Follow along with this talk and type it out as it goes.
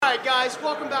right, guys,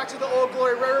 welcome back to the Old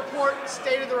Glory Rare Report,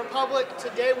 State of the Republic.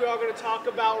 Today we are going to talk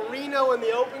about Reno in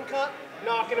the Open Cup,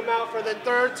 knocking them out for the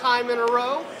third time in a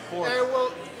row.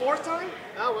 Fourth time?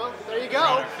 Oh, well, there you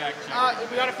go.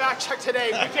 We got a fact check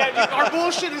today. We can't. Our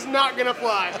bullshit is not going to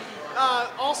fly.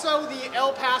 Also, the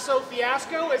El Paso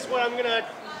fiasco is what I'm going to,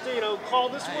 call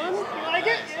this one. You like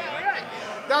it? Yeah, all right.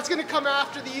 That's going to come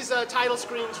after these title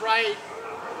screens right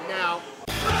now.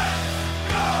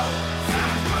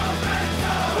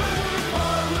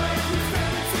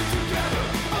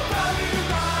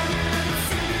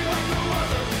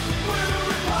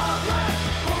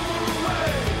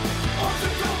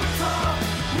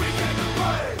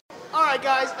 Alright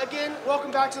guys, again,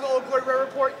 welcome back to the Old Glory Rare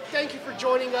Report. Thank you for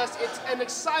joining us. It's an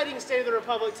exciting State of the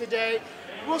Republic today.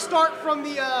 We'll start from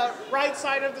the right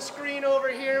side of the screen over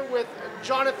here with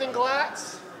Jonathan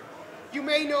Glatz. You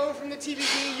may know him from the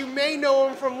TVD, you may know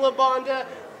him from La Banda.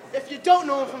 If you don't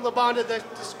know him from La Banda, the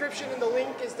description and the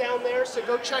link is down there, so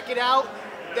go check it out.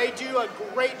 They do a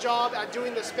great job at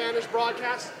doing the Spanish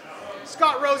broadcast.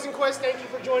 Scott Rosenquist, thank you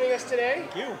for joining us today.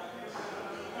 Thank you.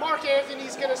 Mark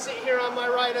Anthony's going to sit here on my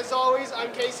right as always.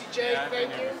 I'm Casey J. Thank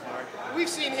you. We've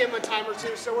seen him a time or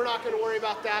two, so we're not going to worry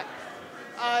about that.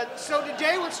 So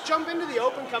today, let's jump into the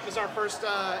Open Cup as our first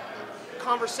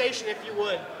conversation, if you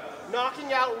would.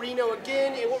 Knocking out Reno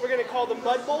again in what we're going to call the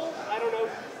Mud Bowl. I don't know.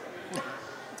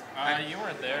 You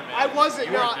weren't there, man. I wasn't.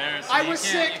 You weren't there, so I was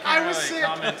sick. I was sick.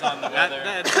 Comment on the weather.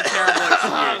 That's a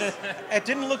terrible excuse. It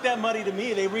didn't look that muddy to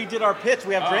me. They redid our pitch.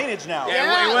 We have drainage now.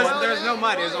 Yeah, there was no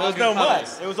mud. It was all no mud.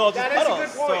 It was all just That is a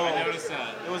puddles. good point. I noticed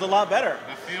that. It was a lot better.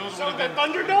 The field would So have the been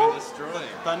Thunderdome? destroyed.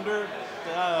 Thunder,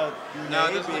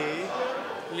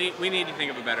 maybe. We need to think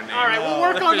of a better name. All right, we'll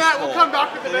work on that. We'll come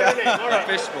back with a better name. All right.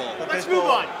 Fishbowl. Let's move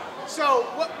on. So,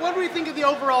 what do we think of the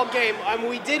overall game?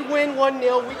 We did win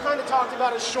 1-0. We kind of talked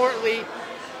about it shortly.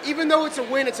 Even though it's a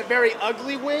win, it's a very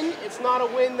ugly win. It's not a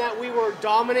win that we were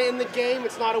dominant in the game.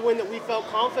 It's not a win that we felt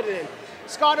confident in.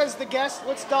 Scott, as the guest,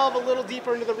 let's delve a little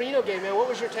deeper into the Reno game, man. What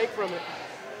was your take from it?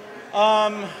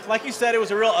 Like you said, it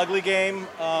was a real ugly game.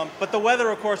 But the weather,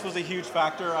 of course, was a huge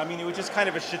factor. I mean, it was just kind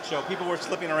of a shit show. People were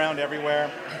slipping around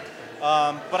everywhere.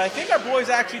 But I think our boys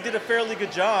actually did a fairly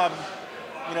good job,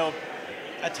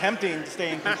 attempting to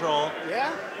stay in control.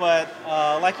 Yeah. But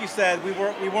like you said, we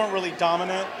weren't really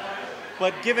dominant.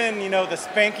 But given, the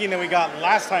spanking that we got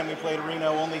last time we played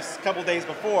Reno, only a couple days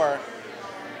before,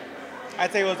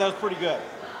 I'd say that was pretty good.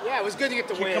 Yeah, it was good to get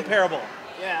the win. Comparable.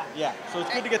 Yeah. Yeah, so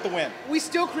it's good to get the win. We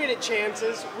still created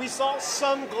chances. We saw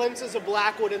some glimpses of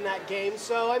Blackwood in that game.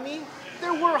 So, I mean,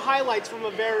 there were highlights from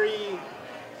a very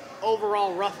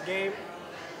overall rough game.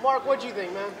 Mark, what'd you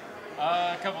think, man?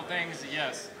 A couple things,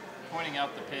 yes. Pointing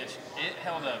out the pitch, it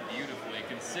held up beautifully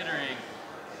considering,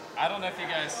 I don't know if you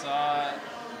guys saw it,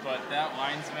 but that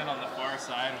linesman on the far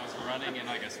side was running in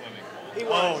like a swimming pool. He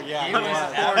was. Oh, yeah. He was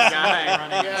poor guy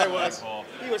running in a swimming pool.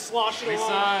 He was sloshing We along.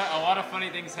 saw a lot of funny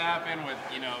things happen with,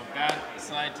 bad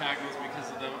side tackles because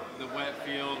of the wet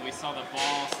field. We saw the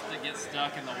ball get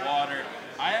stuck in the water.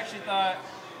 I actually thought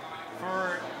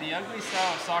for the ugly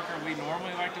style of soccer we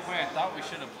normally like to play, I thought we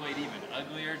should have played even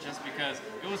uglier just because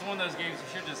it was one of those games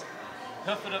you should just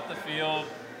hoof it up the field,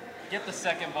 get the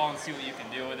second ball and see what you can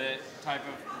do with it type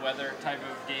of weather, type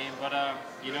of game. But,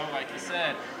 like you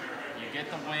said, you get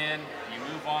the win, you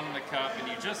move on in the cup, and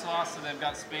you just lost to them,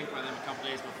 got spanked by them a couple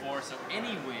days before, so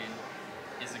any win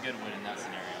is a good win in that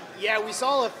scenario. Yeah, we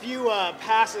saw a few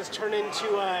passes turn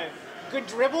into good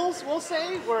dribbles, we'll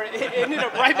say, where it ended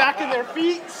up right back in their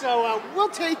feet. So we'll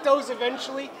take those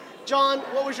eventually. John,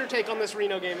 what was your take on this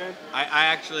Reno game, man? I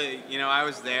actually, I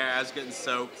was there. I was getting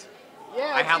soaked.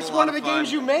 Yeah, it's one of the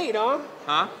games you made, huh?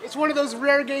 Huh? It's one of those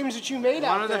rare games that you made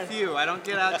out there. One of the few. I don't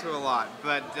get out to a lot,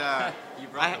 but You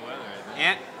brought the weather, I think.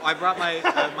 and I brought my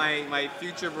my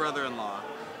future brother-in-law.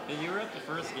 And you were at the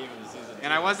first game of the season.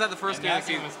 And I was at the first game of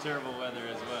the That game season. was terrible weather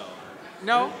as well.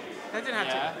 No, that didn't have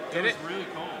Yeah, to. it Did was it? really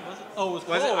cold, wasn't it? Oh, it was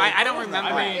Was it? cold. I don't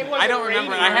remember. I mean, It wasn't I don't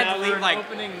remember. raining. I had to For leave an like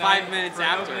opening 5 night- minutes for an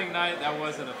after. opening night, that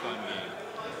wasn't a fun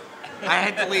game. I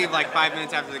had to leave like 5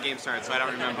 minutes after the game started, so I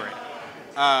don't remember it.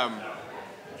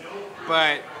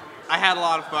 But I had a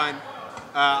lot of fun.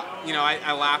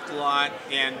 I laughed a lot,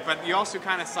 but you also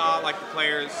kind of saw like the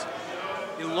players.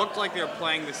 It looked like they were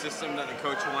playing the system that the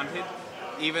coach wanted,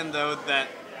 even though that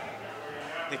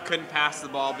they couldn't pass the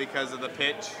ball because of the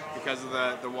pitch, because of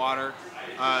the water.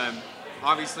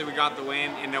 Obviously, we got the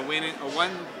win, and a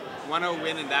 1-0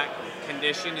 win in that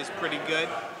condition is pretty good.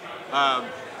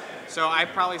 So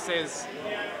I'd probably say it's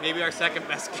maybe our second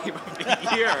best game of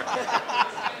the year.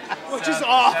 Which is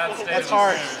awful. Sad That's state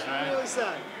hard. of affairs, right? Really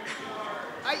sad.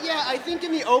 Yeah, I think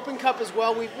in the Open Cup as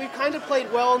well, we've kind of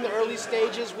played well in the early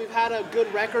stages. We've had a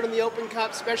good record in the Open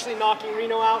Cup, especially knocking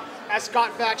Reno out. As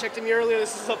Scott fact-checked me earlier,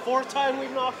 this is the 4th time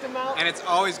we've knocked them out. And it's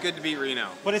always good to beat Reno.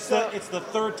 But it's the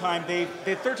third time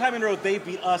the third time in a row they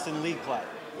beat us in league play.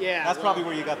 Yeah. That's probably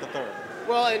where you got the third.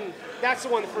 Well, and that's the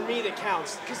one for me that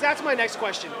counts, because that's my next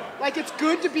question. Like, it's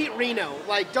good to beat Reno.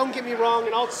 Like, don't get me wrong,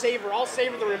 and I'll savor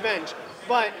the revenge.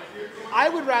 But I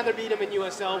would rather beat them in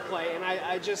USL play, and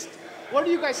I just, where do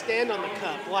you guys stand on the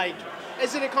Cup? Like,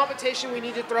 is it a competition we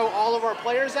need to throw all of our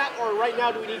players at, or right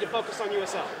now do we need to focus on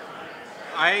USL?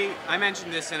 I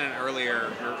mentioned this in an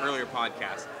earlier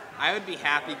podcast. I would be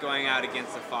happy going out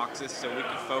against the Foxes so we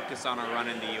could focus on our run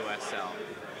in the USL.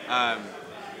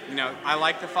 I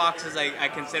like the Foxes. I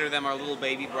consider them our little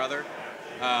baby brother.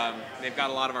 They've got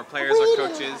a lot of our players, our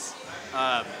coaches.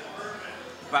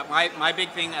 But my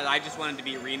big thing is I just wanted to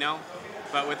beat Reno.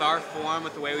 But with our form,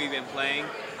 with the way we've been playing,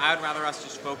 I would rather us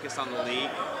just focus on the league.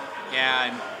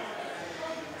 And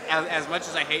as much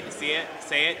as I hate to say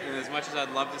it, and as much as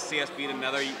I'd love to see us beat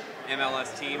another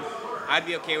MLS team, I'd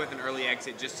be okay with an early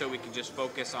exit just so we can just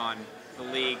focus on the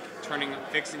league,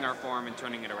 fixing our form and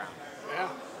turning it around. Yeah.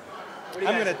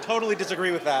 I'm going to totally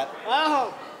disagree with that.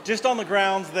 Oh. Just on the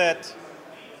grounds that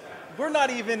we're not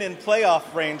even in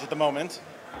playoff range at the moment.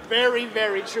 Very,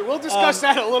 very true. We'll discuss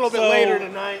that a little bit later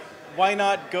tonight. Why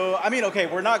not go? I mean, okay,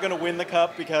 we're not going to win the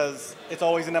Cup because it's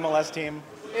always an MLS team.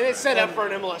 And it's set up for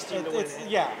an MLS team to win.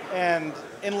 Yeah, and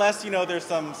unless, there's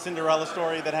some Cinderella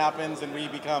story that happens and we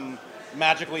become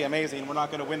magically amazing, we're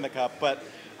not going to win the Cup. But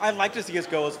I'd like to see us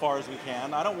go as far as we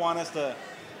can. I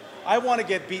want to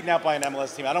get beaten out by an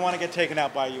MLS team. I don't want to get taken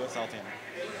out by a USL team.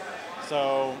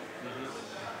 So,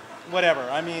 whatever.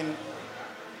 I mean,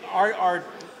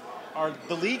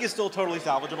 the league is still totally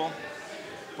salvageable,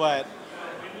 but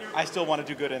I still want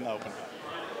to do good in the Open Cup.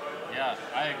 Yeah,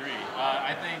 I agree.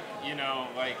 I think,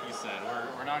 like you said,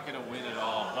 we're not going to win it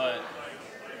all, but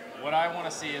what I want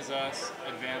to see is us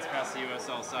advance past the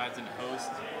USL sides and host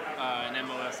an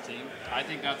MLS team. I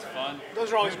think that's fun.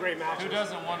 Those are always great matches. Who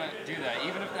doesn't want to do that?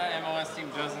 Even if that MLS team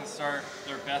doesn't start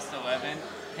their best 11,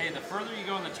 hey, the further you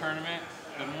go in the tournament,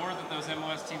 the more that those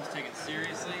MLS teams take it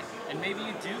seriously, and maybe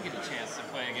you do get a chance to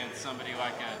play against somebody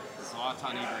like a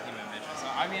Zlatan Ibrahimovic. So,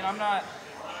 I mean,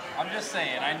 I'm just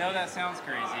saying, I know that sounds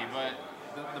crazy, but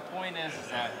the point is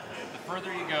that the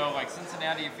further you go, like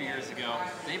Cincinnati a few years ago,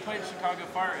 they played Chicago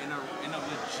Fire in a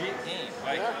legit game.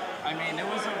 I mean, it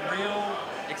was a real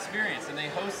experience, and they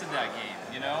hosted that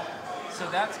game, So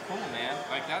that's cool, man.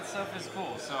 Like, that stuff is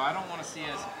cool. So I don't want to see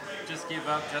us just give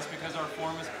up just because our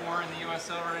form is poor in the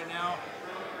USL right now.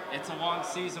 It's a long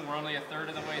season. We're only a third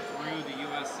of the way through the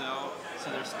USL,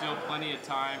 so there's still plenty of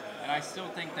time. And I still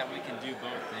think that we can do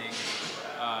both things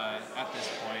at this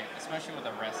point, especially with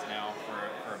a rest now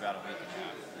for about a week and a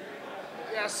half.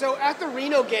 Yeah, so at the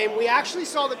Reno game, we actually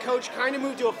saw the coach kind of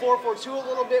move to a 4-4-2 a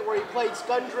little bit, where he played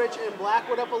Skundrich and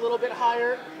Blackwood up a little bit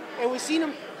higher. And we've seen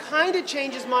him kind of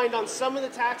change his mind on some of the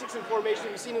tactics and formations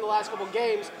we've seen in the last couple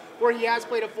games, where he has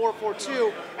played a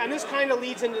 4-4-2. And this kind of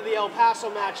leads into the El Paso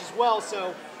match as well,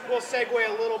 so we'll segue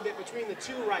a little bit between the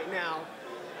two right now.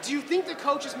 Do you think the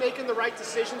coach is making the right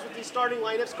decisions with these starting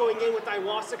lineups going in, with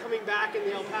Iwasa coming back in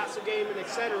the El Paso game and et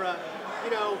cetera?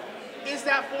 Is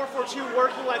that 4-4-2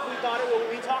 working like we thought it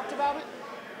when we talked about it?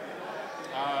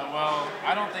 Well,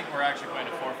 I don't think we're actually playing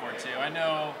a 4-4-2. I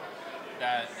know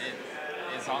that it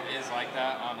is like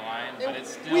that online, but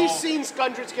it's still... We've seen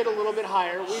Skundrich get a little bit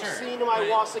higher. We've seen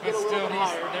Iwasa get a little bit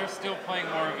higher. They're still playing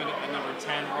more of a number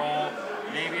 10 role,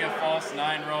 maybe a false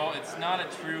 9 role. It's not a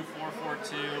true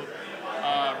 4-4-2.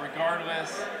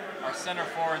 Regardless, our center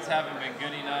forwards haven't been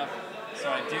good enough, so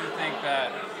I do think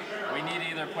that we need to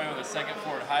either play with a second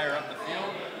forward higher up the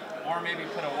field, or maybe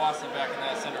put Iwasa back in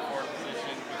that center forward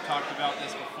position. We've talked about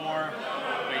this before,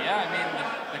 but yeah, I mean,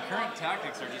 the current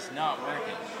tactics are just not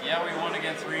working. Yeah, we won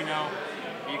against Reno.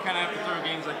 You kind of have to throw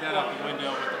games like that out the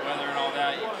window with the weather and all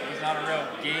that. There's not a real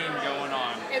game going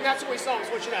on. And that's what we saw him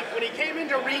switch it up. When he came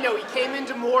into Reno, he came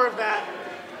into more of that,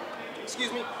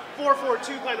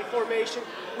 4-4-2 kind of formation.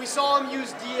 We saw him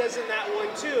use Diaz in that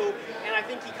one too, and I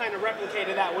think he kind of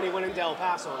replicated that when he went into El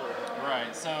Paso.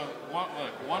 Right, so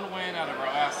one win out of our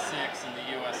last 6 in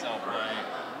the USL play.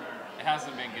 It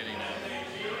hasn't been good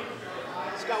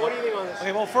enough. Scott, what do you think on this?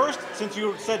 Okay, well, first, since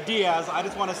you said Diaz, I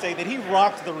just want to say that he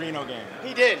rocked the Reno game.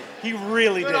 He did. He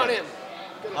really Good did.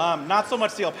 on him. Not so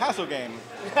much the El Paso game,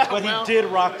 but he did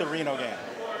rock the Reno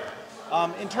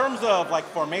game. In terms of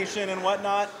formation and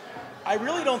whatnot, I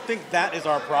really don't think that is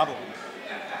our problem,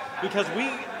 because we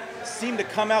seem to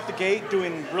come out the gate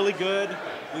doing really good.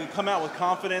 We come out with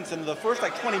confidence, and the first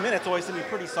 20 minutes always seem to be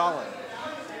pretty solid.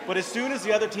 But as soon as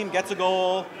the other team gets a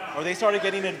goal or they started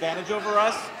getting an advantage over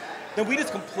us, then we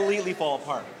just completely fall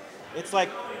apart. It's like,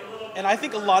 and I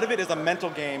think a lot of it is a mental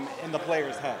game in the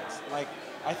players' heads. Like,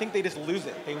 I think they just lose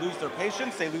it. They lose their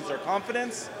patience, they lose their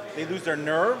confidence, they lose their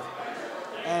nerve,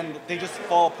 and they just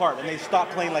fall apart and they stop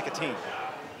playing like a team.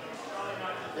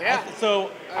 Yeah.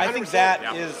 So I think 100%.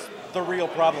 that is the real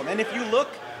problem. And if you look,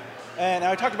 and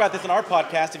I talked about this in our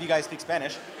podcast, if you guys speak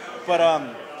Spanish, but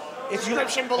if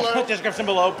Description you, below. description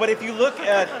below. But if you look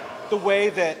at the way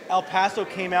that El Paso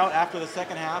came out after the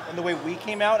second half and the way we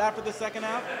came out after the second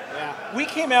half, Yeah. we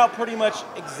came out pretty much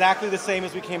exactly the same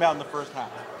as we came out in the first half.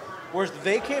 Whereas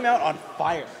they came out on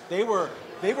fire. They were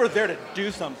there to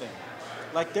do something.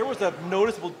 Like, there was a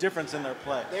noticeable difference in their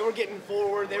play. They were getting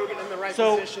forward. They were getting in the right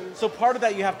So positions. part of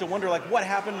that you have to wonder, like, what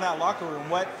happened in that locker room?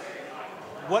 What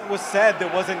was said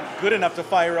that wasn't good enough to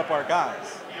fire up our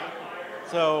guys?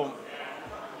 So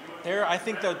I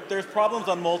think that there's problems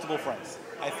on multiple fronts,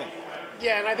 I think.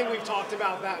 Yeah, and I think we've talked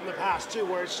about that in the past too,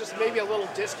 where it's just maybe a little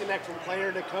disconnect from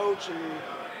player to coach and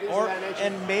things of that nature.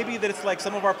 And maybe that it's like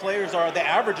some of our players the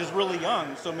average is really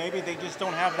young, so maybe they just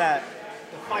don't have that,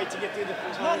 the fight to get through the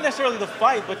first not necessarily the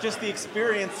fight, but just the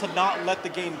experience to not let the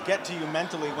game get to you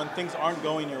mentally when things aren't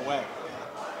going your way.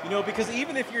 You know, because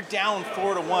even if you're down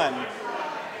 4-1,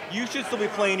 you should still be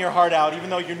playing your heart out, even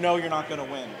though you know you're not going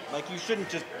to win. Like, you shouldn't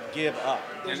just give up.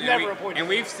 There's And never we, a point. and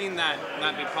we've seen that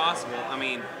not be possible. I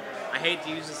mean, I hate to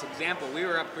use this example. We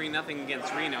were up 3-0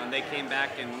 against Reno, and they came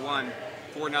back and won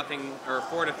 4-0 or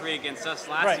 4-3 against us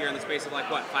last Right. year in the space of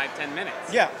 5-10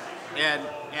 minutes. Yeah.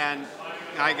 And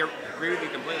I agree with you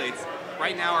completely.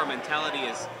 Right now, our mentality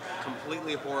is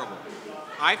completely horrible.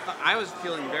 I was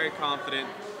feeling very confident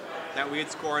that we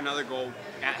would score another goal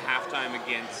at halftime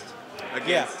against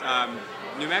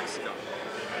New Mexico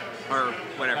or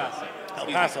whatever. El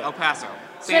Paso. El Paso.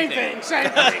 Same thing.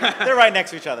 They're right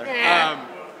next to each other.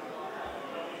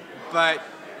 But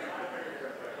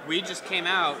we just came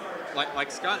out,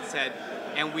 like Scott said,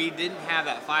 and we didn't have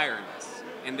that fire in us,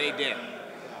 and they did.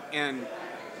 And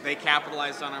they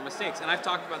capitalized on our mistakes. And I've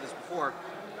talked about this before.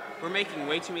 We're making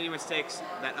way too many mistakes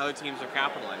that other teams are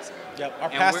capitalizing. Yep. Our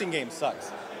And passing game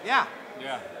sucks. Yeah.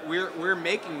 Yeah. We're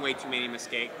making way too many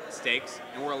mistakes,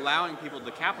 and we're allowing people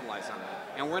to capitalize on that.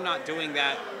 And we're not doing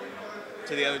that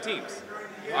to the other teams.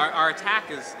 Our attack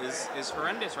is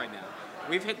horrendous right now.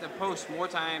 We've hit the post more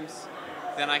times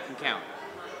than I can count.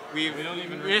 We don't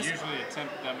even usually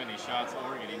attempt that many shots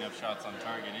or get enough shots on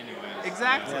target anyways.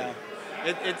 Exactly.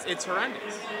 Yeah. It's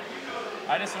horrendous.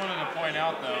 I just wanted to point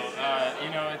out, though,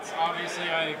 it's obviously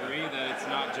I agree that it's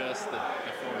not just the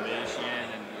formation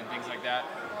and things like that.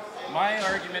 My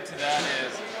argument to that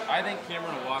is I think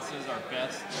Cameron Iwasa is our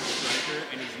best striker,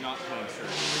 and he's not playing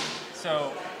striker.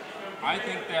 So I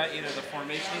think that either the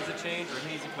formation needs to change or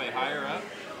he needs to play higher up,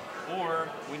 or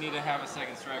we need to have a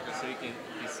second striker so he can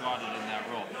be slotted in that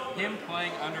role. Him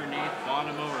playing underneath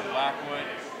Bonomo or Blackwood,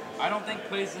 I don't think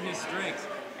plays to his strengths.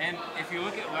 And if you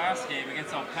look at last game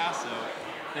against El Paso,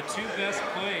 the two best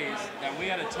plays that we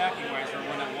had attacking-wise were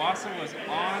when Iwasa was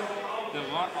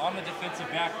on the defensive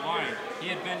back line. He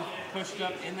had been pushed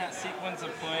up in that sequence of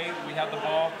play. We had the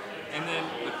ball, and then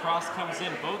the cross comes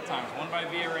in both times, one by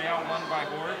Villarreal, one by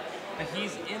Horde, but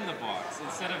he's in the box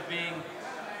instead of being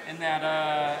in that,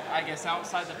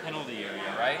 outside the penalty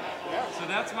area, right? Yeah. So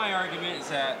that's my argument, is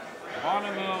that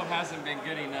Bonomo hasn't been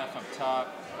good enough up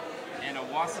top, and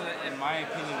Iwasa, in my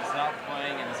opinion, is not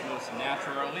playing in his most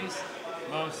natural, or at least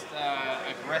most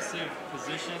aggressive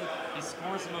position. He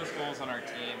scores the most goals on our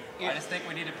team. I just think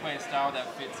we need to play a style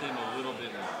that fits him a little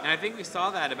bit more. And I think we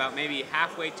saw that about maybe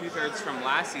halfway, two-thirds from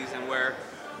last season, where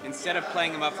instead of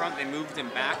playing him up front, they moved him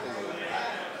back a little bit.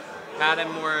 Had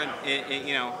him more,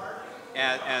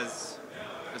 as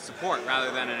a support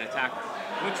rather than an attacker.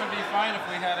 Which would be fine if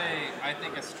we had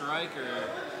a striker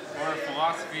or a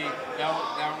philosophy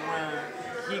that where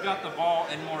he got the ball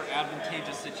in more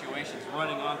advantageous situations,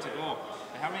 running onto goal.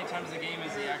 But how many times a game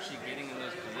is he actually getting in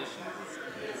those positions?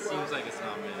 It seems like it's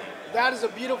not many. That is a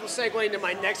beautiful segue into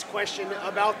my next question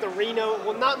about the Reno,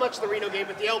 well, not much the Reno game,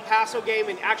 but the El Paso game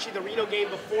and actually the Reno game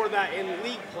before that in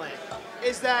league play,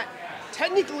 is that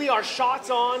technically our shots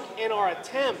on and our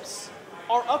attempts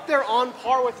are up there on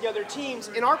par with the other teams,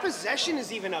 and our possession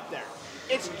is even up there.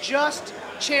 It's just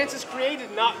chances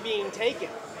created not being taken.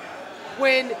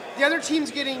 When the other team's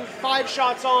getting 5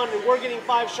 shots on and we're getting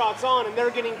 5 shots on and they're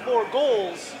getting 4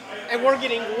 goals and we're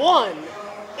getting 1,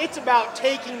 it's about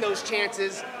taking those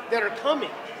chances that are coming.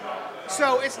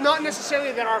 So it's not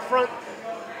necessarily that our front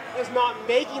is not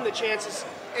making the chances,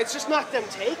 it's just not them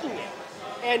taking it.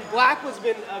 And Black has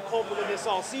been a culprit of this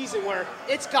all season, where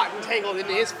it's gotten tangled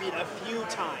into his feet a few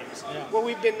times, where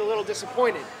we've been a little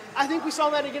disappointed. I think we saw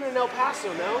that again in El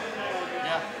Paso, no?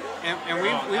 Yeah. And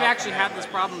we've actually had this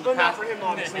problem the But not past. for him,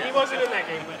 obviously. He wasn't in that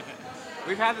game.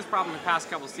 We've had this problem the past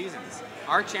couple seasons.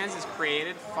 Our chances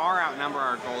created far outnumber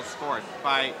our goals scored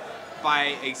by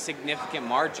a significant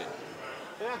margin.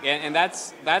 Yeah. And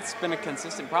that's been a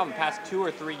consistent problem the past 2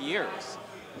 or 3 years,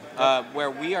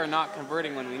 where we are not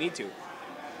converting when we need to.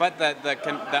 But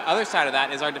the other side of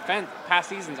that is our defense. Past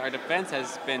seasons, our defense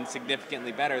has been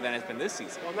significantly better than it's been this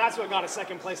season. Well, and that's what got us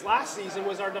second place last season,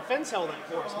 was our defense held up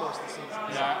for us most of the season.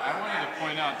 Yeah, I wanted to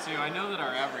point out too, I know that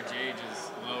our average age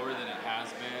is lower than it has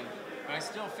been, but I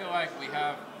still feel like we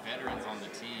have veterans on the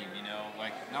team, you know,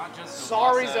 like not just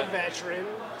Sorry's Zawasa. a veteran.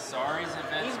 Sorry's a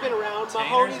veteran. He's been around. Tanner's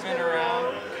Mahoney's been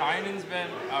around. Kynan's been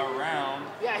around.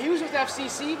 Yeah, he was with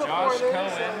FCC before Josh then.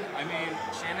 Cohen. I mean,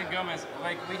 Shannon Gomez.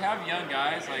 Like, we have young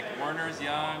guys. Like, Werner's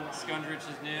young. Skundrich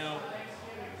is new.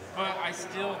 But I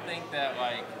still think that,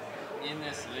 like, in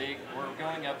this league, we're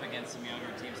going up against some younger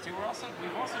teams, too.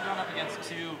 We've also gone up against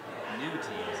 2 new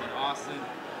teams in Austin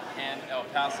and El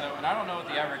Paso. And I don't know what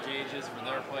the average age is for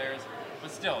their players. But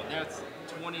still, there's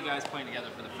 20 guys playing together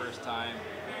for the first time,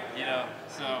 you know,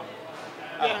 so.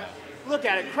 Yeah, look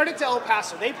at it. Credit to El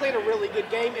Paso. They played a really good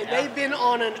game, and they've been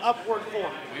on an upward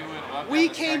form. We would love to We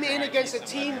have a came second in ranked against a East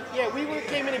team. West. Yeah,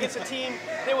 came in against a team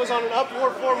that was on an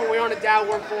upward form, and we were on a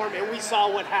downward form, and we saw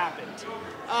what happened.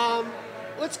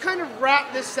 Let's kind of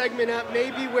wrap this segment up,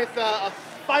 maybe with a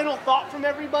final thought from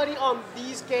everybody on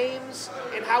these games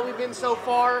and how we've been so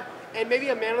far, and maybe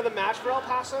a man of the match for El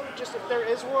Paso, just if there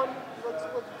is one. Let's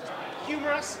just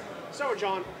humor us. Start with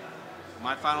John.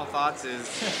 My final thoughts is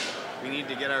we need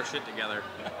to get our shit together.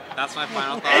 That's my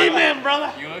final thought. Amen,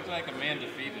 brother. You look like a man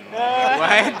defeated. What?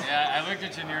 Yeah, I looked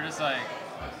at you and you're just like,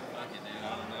 fuck it, dude,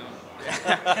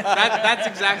 I don't know. That's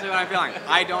exactly what I'm feeling.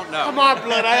 I don't know. Come on,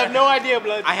 Blood. I have no idea,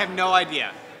 Blood. I have no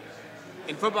idea.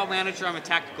 In Football Manager, I'm a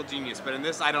tactical genius, but in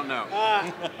this, I don't know.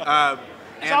 And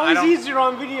It's I always don't- easier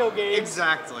on video games.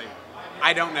 Exactly.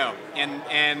 I don't know,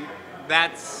 and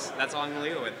that's all I'm gonna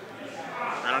leave it with.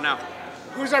 I don't know.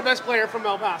 Who's our best player from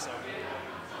El Paso?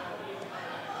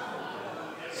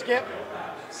 Skip.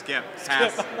 Skip.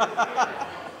 Pass.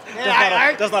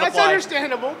 Yeah, does not that's apply.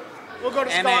 understandable. We'll go to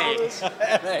Scott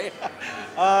NA.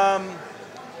 on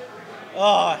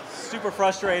this. Super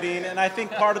frustrating, and I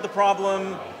think part of the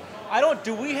problem,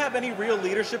 do we have any real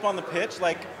leadership on the pitch?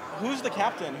 Like, who's the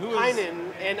captain? Who is?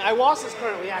 Kynan, and Iwasa's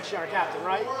currently actually our captain,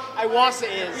 right? Iwasa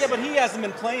is. Yeah, but he hasn't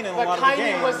been playing in a But lot of the Kynan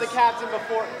games. was the captain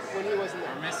before when he wasn't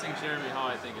there. We're missing Jeremy Hall,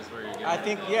 I think, is where you're going.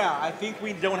 I think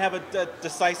we don't have a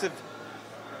decisive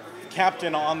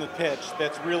captain on the pitch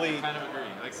that's really kind of agree.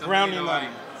 Like somebody grounding to, them like,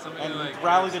 somebody and to, like,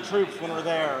 rally the troops when we're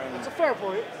there. It's And a fair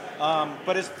point.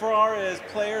 but as far as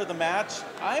player of the match,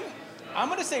 I'm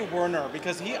going to say Werner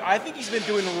because I think he's been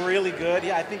doing really good.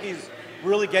 Yeah, I think he's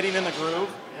really getting in the groove.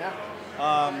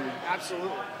 Yeah.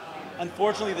 Absolutely.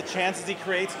 Unfortunately, the chances he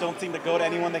creates don't seem to go to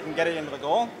anyone that can get it into the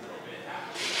goal.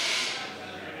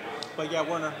 But yeah,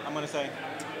 Werner, I'm going to say.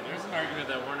 There's an argument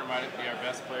that Werner might be our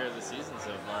best player of the season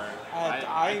so far.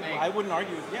 I wouldn't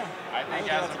argue. Yeah. I think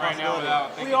that's as a of right now, possibility.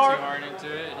 without thinking We are- too hard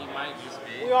into it, he might just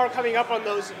be. We are coming up on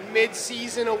those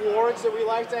mid-season awards that we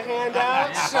like to hand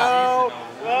out. So,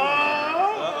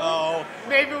 Uh-oh.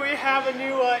 maybe we have a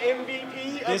new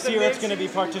MVP of This the year it's going to be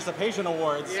mid-season. participation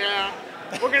awards. Yeah.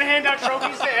 We're going to hand out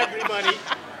trophies to everybody.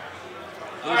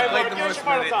 All right, played Mark, the give us most your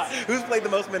final minutes? thought. Who's played the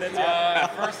most minutes?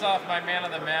 First off, my man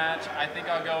of the match, I think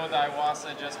I'll go with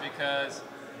Iwasa just because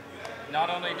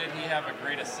not only did he have a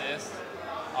great assist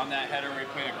on that header we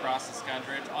played across the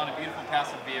Skundrich, on a beautiful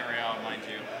pass of Villarreal, mind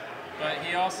you, but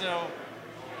he also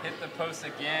hit the post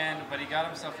again, but he got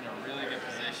himself in a really good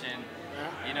position.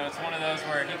 You know, it's one of those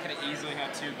where he could have easily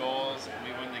had 2 goals,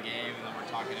 we win the game, and then we're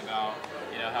talking about,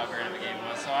 you know, how great of a game it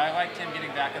was. So I liked him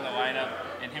getting back in the lineup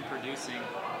and him producing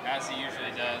as he usually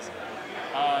does.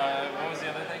 What was the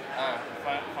other thing?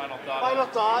 Final thought. Final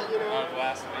thought, Of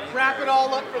last week. wrap it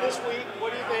all up for this week.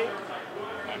 What do you think?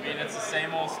 I mean, it's the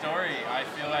same old story. I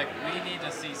feel like we need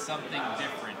to see something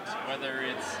different, whether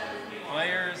it's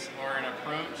players or an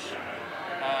approach.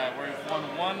 We've won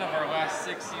 1 of our last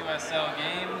 6 USL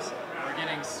games. We're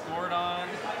getting scored on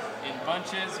in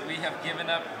bunches. We have given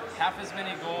up half as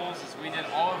many goals as we did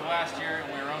all of last year,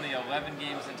 and we were only 11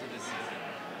 games into the season.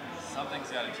 Something's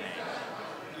got to change.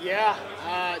 Yeah,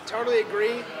 totally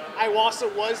agree.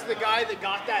 Iwasa was the guy that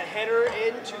got that header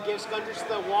in to give Skundrich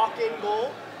the walk-in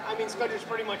goal. I mean, Skundrich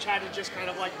pretty much had to just kind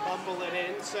of like bumble it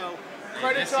in. So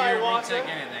credit this to year we Iwasa. take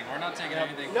anything. We're not taking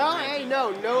anything. No, for hey,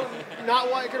 granted. no, not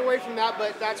walking away from that,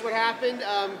 but that's what happened.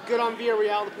 Good on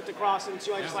Villarreal to put the cross in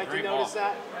too. I just was a like to great notice ball.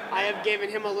 that. I have given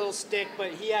him a little stick,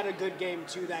 but he had a good game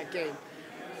too that game.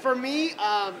 For me,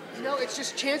 it's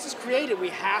just chances created. We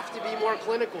have to be more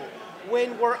clinical.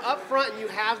 When we're up front and you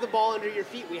have the ball under your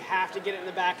feet, we have to get it in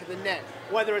the back of the net.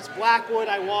 Whether it's Blackwood,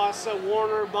 Iwasa,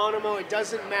 Warner, Bonomo, it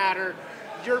doesn't matter.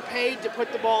 You're paid to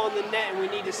put the ball in the net, and we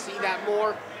need to see that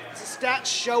more. The stats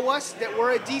show us that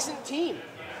we're a decent team.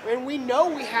 And we know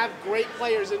we have great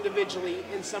players individually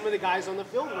in some of the guys on the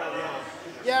field right now.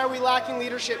 Yeah, are we lacking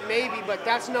leadership? Maybe, but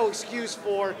that's no excuse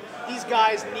for these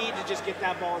guys need to just get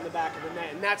that ball in the back of the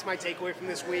net. And that's my takeaway from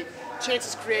this week.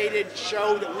 Chances created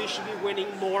show that we should be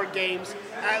winning more games,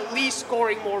 at least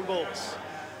scoring more goals.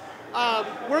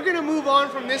 We're going to move on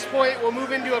from this point. We'll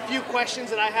move into a few questions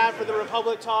that I have for the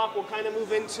Republic Talk. We'll kind of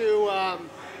move into,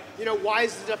 why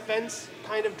is the defense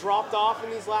kind of dropped off in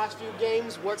these last few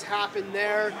games? What's happened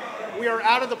there? We are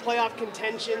out of the playoff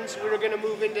contentions. We're going to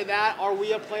move into that. Are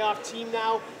we a playoff team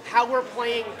now? How we're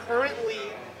playing currently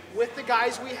with the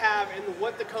guys we have and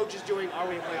what the coach is doing. Are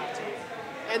we a playoff team?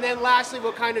 And then lastly,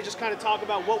 we'll kind of talk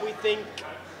about what we think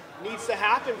needs to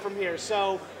happen from here.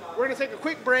 So we're going to take a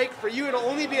quick break. For you, it'll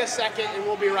only be a second, and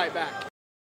we'll be right back.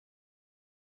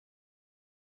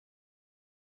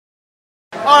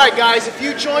 All right, guys, if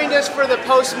you joined us for the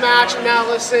post-match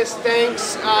analysis,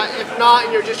 thanks. If not,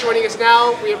 and you're just joining us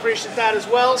now, we appreciate that as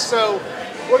well. So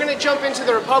we're going to jump into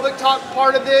the Republic Talk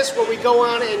part of this, where we go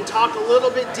on and talk a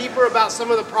little bit deeper about some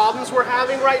of the problems we're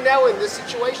having right now in this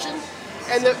situation.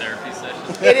 And the Therapy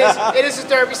session. it is a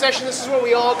therapy session. This is where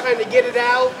we all kind of get it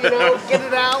out, get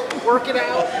it out, work it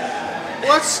out.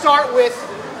 Let's start with,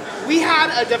 we had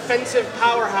a defensive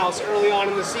powerhouse early on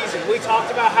in the season. We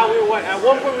talked about how at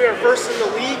one point we were first in the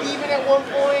league even at one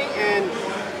point, and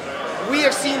we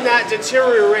have seen that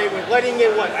deteriorate with letting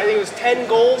in, I think it was 10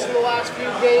 goals in the last few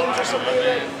games or something like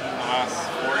that. The last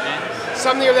 4 games.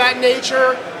 Something of that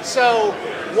nature. So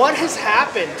what has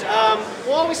happened?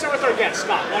 We'll always start with our guest,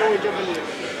 Scott. Why don't we jump into you?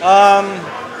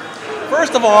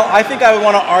 First of all, I think I would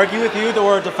want to argue with you that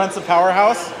we're a defensive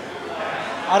powerhouse.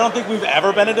 I don't think we've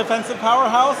ever been a defensive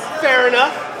powerhouse. Fair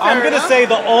enough. I'm going to say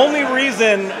the only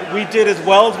reason we did as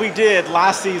well as we did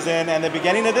last season and the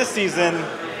beginning of this season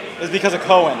is because of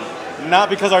Cohen, not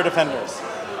because of our defenders.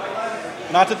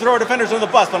 Not to throw our defenders under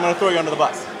the bus, but I'm going to throw you under the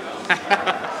bus.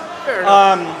 Fair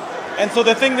enough. And so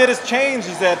the thing that has changed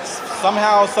is that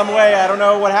somehow, some way, I don't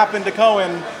know what happened to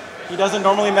Cohen. He doesn't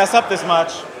normally mess up this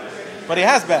much, but he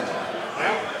has been.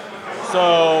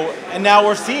 So, and now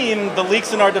we're seeing the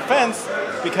leaks in our defense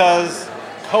because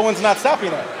Cohen's not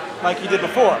stopping it like he did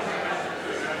before.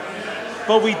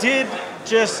 But we did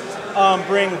just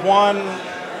bring Juan,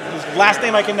 whose last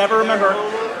name I can never remember.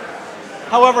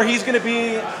 However, he's going to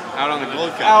be Out on the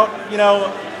Gold Cup. out,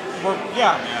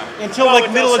 until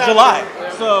like middle of July.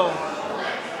 So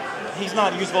he's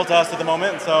not useful to us at the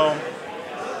moment. So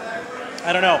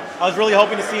I don't know. I was really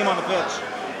hoping to see him on the pitch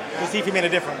to see if he made a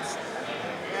difference.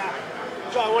 Yeah.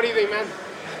 John, what do you think, man?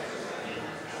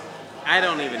 I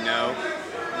don't even know.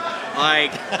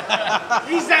 Like,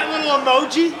 He's that little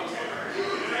emoji.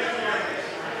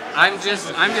 I'm just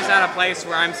at a place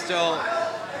where I'm still,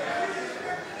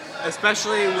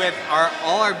 especially with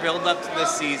all our build up to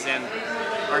this season,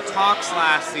 our talks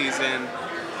last season,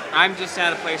 I'm just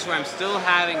at a place where I'm still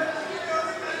having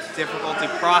difficulty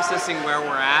processing where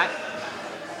we're at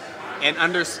and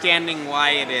understanding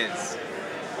why it is.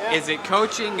 Yeah. Is it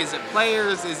coaching? Is it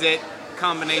players? Is it a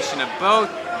combination of both?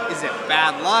 Is it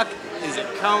bad luck? Is it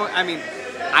I mean,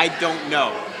 I don't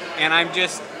know. And I'm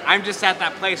just at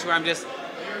that place where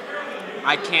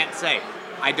I can't say.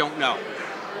 I don't know.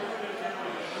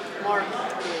 Mark.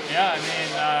 Yeah, I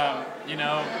mean,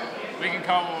 we can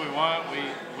call it what we want.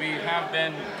 We have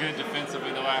been good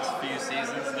defensively the last few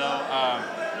seasons, though.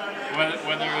 Whether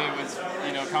it was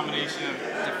a combination of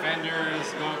defenders,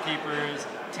 goalkeepers,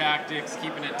 tactics,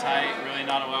 keeping it tight, really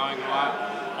not allowing a lot.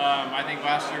 I think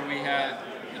last year we had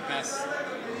the best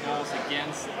goals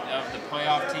against of the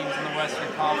playoff teams in the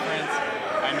Western Conference.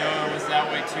 I know it was that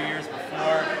way 2 years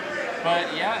before,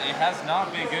 but yeah, it has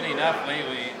not been good enough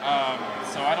lately.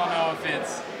 So I don't know if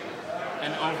it's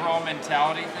an overall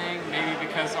mentality thing, maybe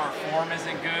because our form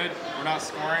isn't good, we're not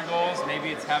scoring goals, maybe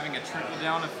it's having a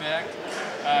trickle-down effect.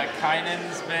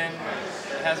 Kainen's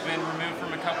has been removed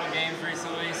from a couple games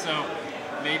recently, so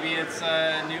maybe it's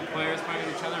new players playing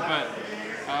with each other, but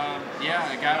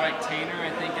a guy like Tainer,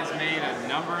 I think, has made a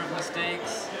number of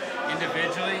mistakes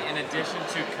individually, in addition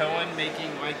to Cohen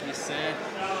making, like you said,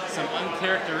 some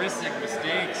uncharacteristic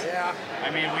mistakes. Yeah.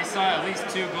 I mean, we saw at least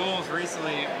 2 goals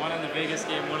recently, one in the Vegas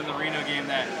game, one in the Reno game,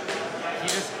 that he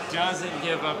just doesn't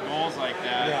give up goals like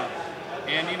that. Yeah.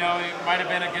 And you know, it might have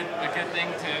been a good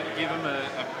thing to give him a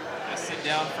sit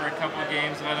down for a couple of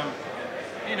games, let him,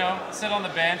 you know, sit on the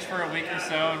bench for a week or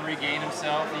so and regain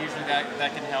himself. Usually that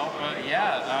can help. But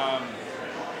yeah,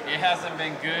 it hasn't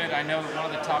been good. I know one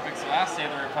of the topics last day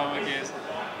of the Republic is,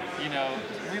 you know,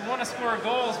 we want to score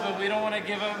goals, but we don't want to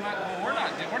give up. Well,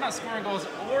 we're not scoring goals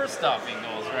or stopping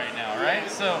goals right now, right?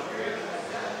 So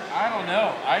I don't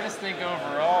know. I just think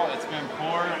overall it's been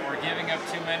poor. We're giving up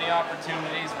too many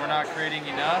opportunities. We're not creating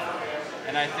enough.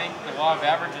 And I think the law of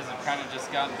averages have kind of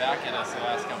just gotten back at us the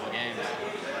last couple of games.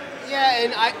 Yeah,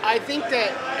 and I think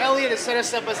that Elliott has set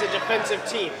us up as a defensive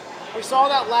team. We saw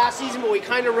that last season, but we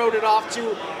kind of wrote it off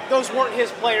to those weren't his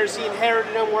players. He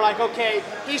inherited them. We're like, okay,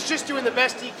 he's just doing the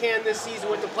best he can this season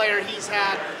with the player he's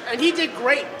had. And he did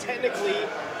great, technically,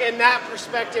 in that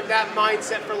perspective, that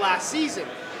mindset for last season.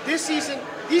 This season,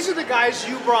 these are the guys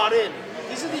you brought in.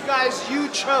 These are the guys you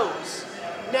chose.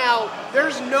 Now,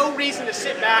 there's no reason to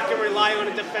sit back and rely on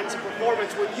a defensive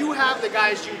performance when you have the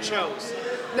guys you chose.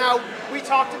 Now, we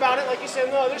talked about it, like you said,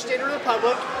 in the other State of the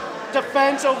Republic.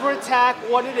 Defense over attack,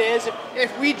 what it is.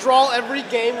 If we draw every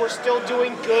game, we're still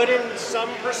doing good in some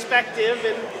perspective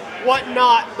and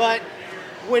whatnot. But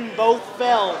when both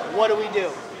fell, what do?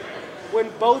 When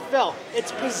both fell,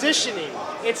 it's positioning,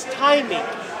 it's timing.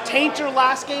 Tainter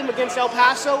last game against El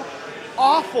Paso,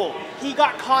 awful. He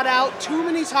got caught out too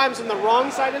many times on the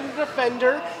wrong side of the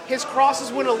defender. His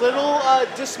crosses went a little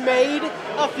dismayed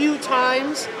a few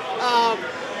times.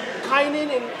 Kynan,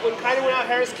 and when Kynan went out,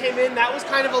 Harris came in. That was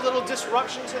kind of a little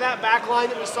disruption to that back line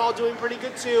that we saw doing pretty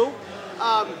good too.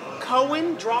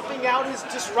 Cohen dropping out has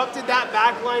disrupted that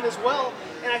back line as well.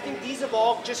 And I think these have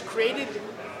all just created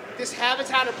this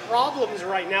habitat of problems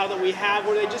right now that we have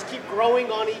where they just keep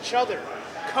growing on each other.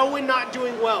 Cohen not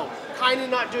doing well, Kynan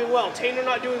not doing well, Tainter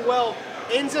not doing well,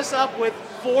 ends us up with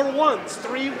 4-1s,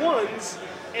 3-1s,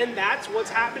 and that's what's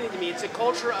happening to me. It's a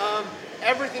culture of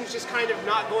everything's just kind of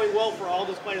not going well for all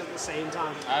those players at the same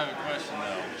time. I have a question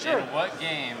though. Sure. In what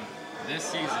game this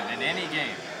season, in any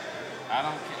game, I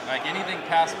don't like anything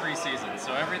past preseason.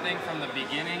 So everything from the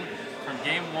beginning, from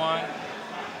game 1,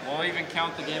 we'll even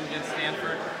count the game against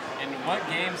Stanford. In what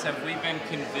games have we been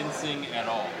convincing at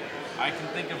all? I can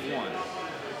think of one.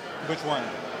 Which one?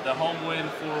 The home win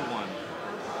 4-1.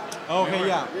 Okay,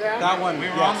 Yeah. that one. We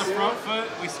were on the front foot.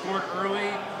 We scored early.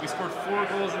 We scored 4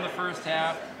 goals in the first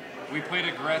half. We played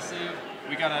aggressive.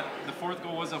 The 4th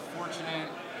goal was a fortunate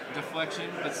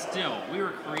deflection, but still, we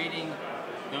were creating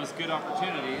those good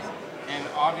opportunities and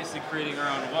obviously creating our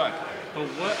own luck. But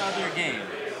what other game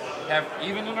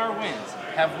even in our wins,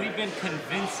 have we been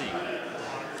convincing?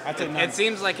 I'd say none. It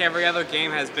seems like every other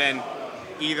game has been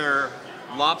either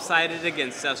lopsided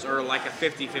against us or like a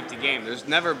 50-50 game. There's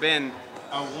never been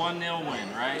A 1-0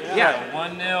 win, right? Yeah. A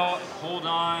 1-0, hold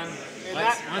on.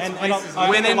 Let's and places a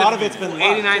win a in lot the of it's been luck,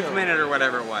 89th too. minute or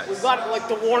whatever it We was. got like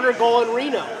the Warner goal in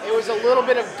Reno. It was a little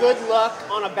bit of good luck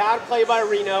on a bad play by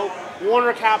Reno.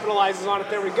 Warner capitalizes on it.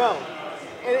 There we go.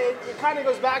 And it kind of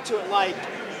goes back to it like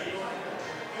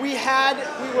we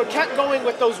were kept going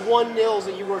with those 1-0s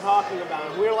that you were talking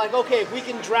about. We were like, okay, if we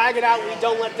can drag it out, we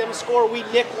don't let them score, we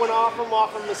nick one off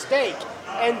a mistake.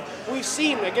 And we've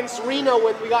seen against Reno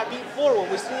when we got beat 4-1,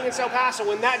 we've seen against El Paso,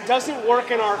 when that doesn't work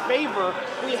in our favor,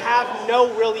 we have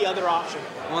no really other option.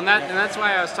 Well, and that's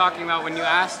why I was talking about when you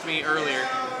asked me earlier,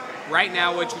 right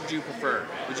now, which would you prefer?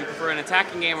 Would you prefer an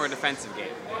attacking game or a defensive game?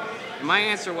 And my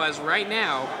answer was, right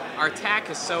now, our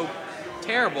attack is so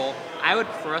terrible, I would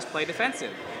prefer us play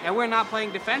defensive. And we're not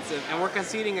playing defensive, and we're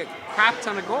conceding a crap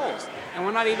ton of goals, and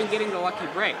we're not even getting the lucky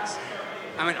breaks.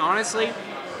 I mean, honestly,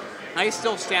 I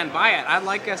still stand by it. I'd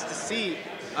like us to see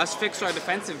us fix our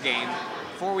defensive game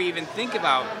before we even think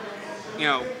about,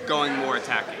 going more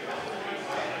attacking.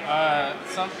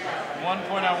 One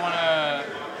point I want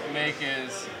to make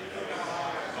is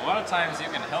a lot of times you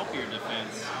can help your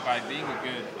defense by being a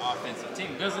good offensive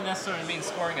team. It doesn't necessarily mean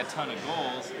scoring a ton of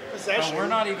goals, Possession. but we're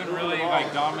not even really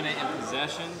dominant in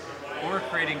possession or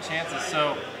creating chances.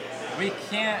 So we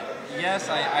can't. Yes,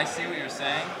 I see what you're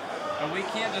saying, but we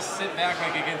can't just sit back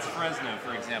like against Fresno,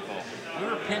 for example. We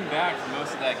were pinned back for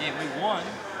most of that game. We won.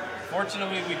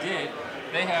 Fortunately, we did.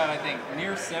 They had, I think,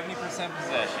 near 70%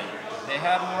 possession. They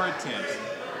had more attempts.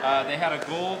 They had a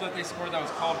goal that they scored that was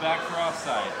called back for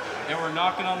offside. They were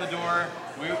knocking on the door.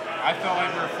 I felt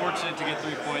like we were fortunate to get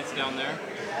 3 points down there.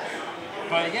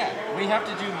 But yeah, we have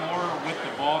to do more with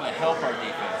the ball to help our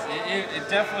defense. It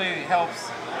definitely helps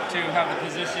to have the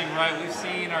positioning right. We've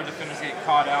seen our defenders get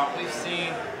caught out. We've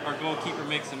seen our goalkeeper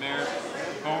make some errors.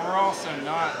 But we're also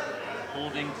not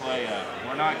holding play up.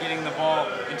 We're not getting the ball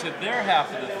into their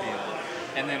half of the field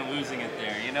and then losing it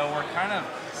there. You know, we're kind of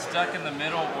stuck in the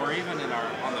middle or even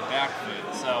on the back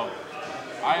foot. So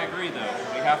I agree, though.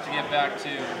 We have to get back to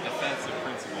defensive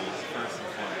principles first and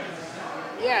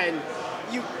foremost. Yeah, and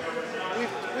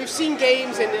we've seen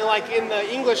games in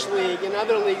the English league and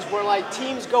other leagues where like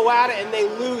teams go at it and they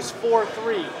lose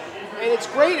 4-3. And it's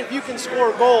great if you can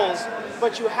score goals,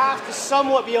 but you have to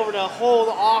somewhat be able to hold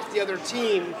off the other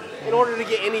team in order to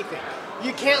get anything.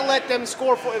 You can't let them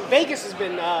score. And Vegas has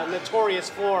been notorious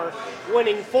for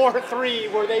winning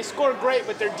 4-3, where they score great,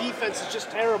 but their defense is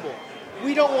just terrible.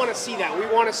 We don't want to see that. We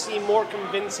want to see more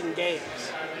convincing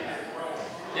games.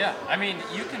 Yeah, I mean,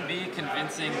 you can be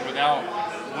convincing without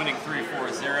winning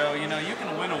 3-4-0. You know, you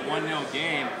can win a 1-0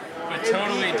 game, but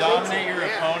totally dominate your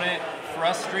opponent,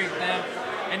 frustrate them.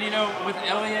 And, you know, with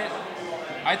Elliott,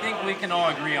 I think we can all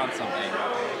agree on something.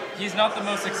 He's not the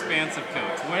most expansive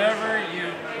coach. Whatever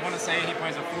you want to say, he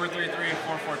plays a 4-3-3, a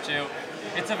 4-4-2.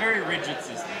 It's a very rigid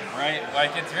system, right?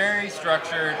 Like, it's very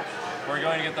structured. We're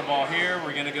going to get the ball here.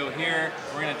 We're going to go here.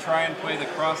 We're going to try and play the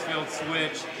crossfield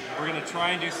switch. We're going to try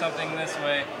and do something this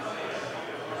way.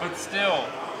 But still,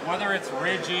 whether it's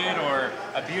rigid or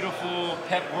a beautiful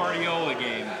Pep Guardiola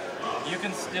game, you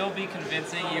can still be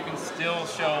convincing. You can still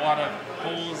show a lot of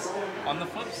holes on the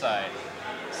flip side.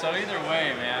 So either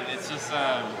way, man, it's just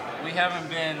we haven't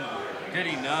been good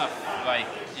enough, like,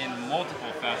 in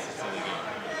multiple facets of the game.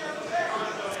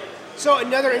 So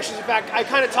another interesting fact I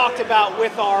kind of talked about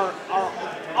with our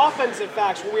offensive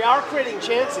facts, where we are creating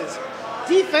chances.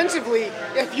 Defensively,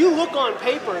 if you look on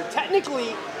paper,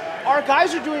 technically our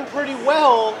guys are doing pretty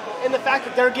well in the fact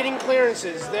that they're getting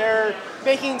clearances, they're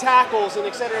making tackles, and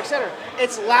et cetera, et cetera.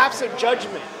 It's lapse of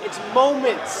judgment. It's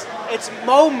moments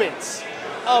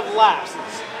of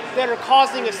lapses that are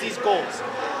causing us these goals.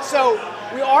 So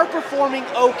we are performing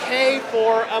okay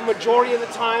for a majority of the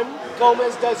time.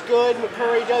 Gomez does good,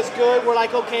 McCurry does good. We're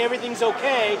like, okay, everything's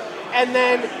okay. And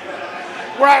then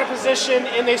we're out of position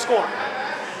and they score.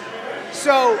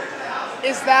 So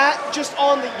is that just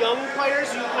on the young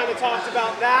players? You kind of talked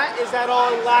about that. Is that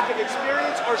on lack of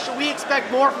experience? Or should we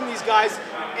expect more from these guys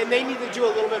and they need to do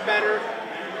a little bit better?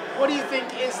 What do you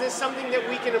think? Is this something that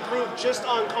we can improve just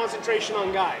on concentration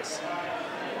on guys?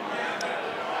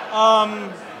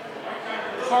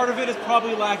 Part of it is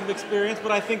probably lack of experience,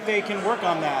 but I think they can work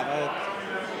on that.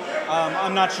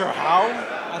 I'm not sure how.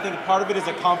 I think part of it is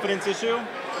a confidence issue.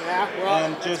 Yeah, well,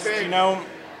 and just, you know,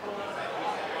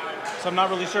 so I'm not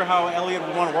really sure how Elliott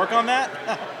would want to work on that.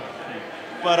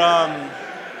 But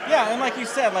yeah, and like you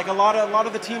said, like a lot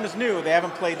of the team is new. They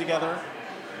haven't played together.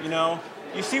 You know,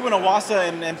 you see when Awasa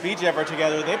and Bijev are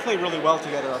together, they play really well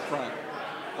together up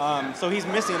front. So he's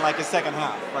missing like his second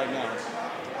half right now.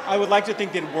 I would like to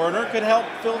think that Werner could help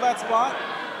fill that spot.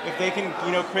 If they can,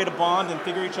 you know, create a bond and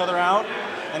figure each other out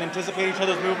and anticipate each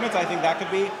other's movements, I think that could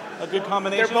be a good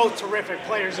combination. They're both terrific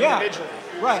players individually.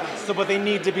 Right. So, but they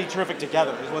need to be terrific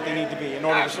together is what they need to be in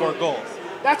order to score goals.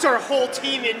 That's our whole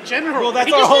team in general. Well, that's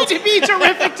we our just whole need to be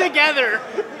terrific together.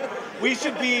 We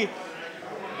should be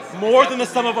more than the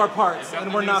sum of our parts,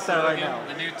 and we're not there right now.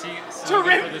 The new team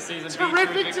slogan for the season: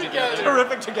 terrific together.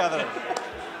 Terrific together.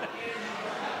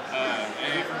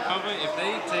 And from Public, if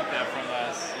they take that from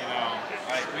us, you know,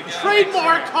 like we can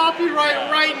trademark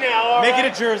copyright right now. Make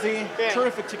it a jersey. Yeah.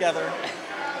 Terrific together.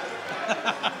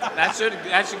 That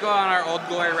should go on our Old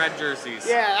Glory Red jerseys.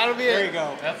 Yeah, that'll be There you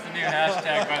go. That's the new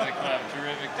hashtag by the club.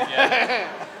 Terrific together.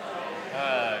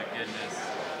 Goodness.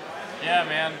 Yeah,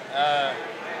 man.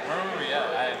 Where were we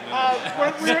at?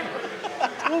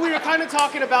 Well, we were kind of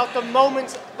talking about the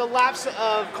moments, the lapse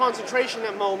of concentration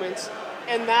at moments,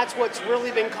 and that's what's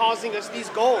really been causing us these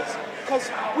goals. Because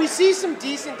we see some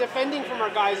decent defending from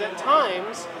our guys at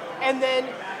times, and then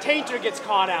Tainter gets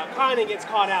caught out, Kynan gets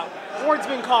caught out, Ward's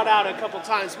been caught out a couple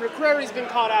times, McCrary's been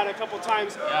caught out a couple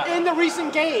times in the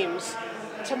recent games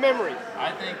to memory.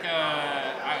 I think,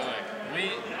 we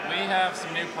have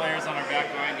some new players on our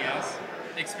back line, yes.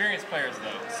 Experienced players,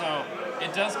 though. So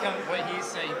it does come, what he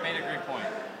said, he made a great point.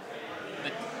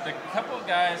 The couple of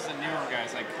guys, the newer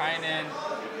guys, like Kynan,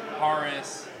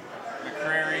 Harris,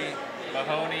 McCrary,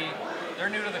 Mahoney, they're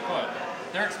new to the club.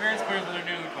 They're experienced players, but they're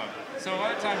new to the club. So a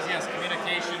lot of times, yes,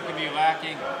 communication can be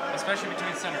lacking, especially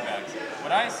between center backs.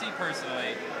 What I see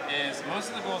personally is most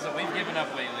of the goals that we've given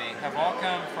up lately have all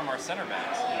come from our center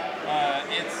backs.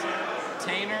 It's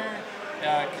Tainter,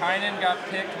 Kynan got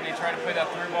picked when he tried to play that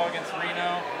through ball against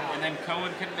Reno, and then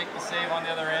Cohen couldn't make the save on the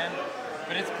other end.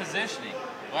 But it's positioning.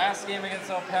 Last game against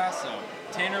El Paso,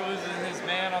 Tanner loses his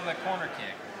man on the corner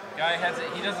kick. Guy has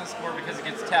it. He doesn't score because it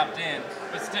gets tapped in,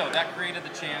 but still, that created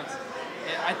the chance.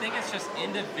 I think it's just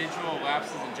individual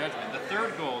lapses in judgment. The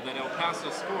third goal that El Paso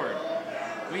scored,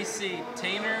 we see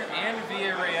Tanner and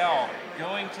Villarreal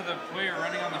going to the player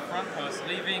running on the front post,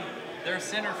 leaving their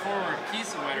center forward,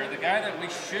 Kiesewetter, the guy that we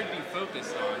should be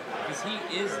focused on, because he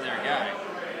is their guy.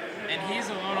 And he's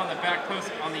alone on the back post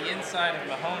on the inside of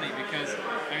Mahoney, because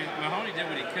Mahoney did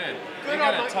what he could. We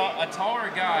got a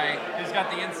taller guy who's got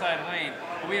the inside lane,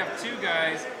 but we have two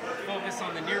guys focused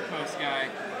on the near post guy.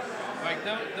 Like,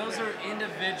 those are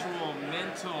individual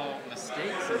mental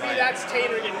mistakes. For me, that's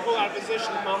Tanner getting pulled out of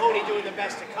position, Mahoney doing the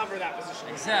best to cover that position.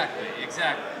 Exactly.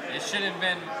 It should have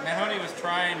been, Mahoney was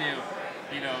trying to,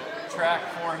 track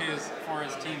for his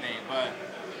teammate, but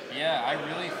yeah, I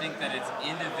really think that it's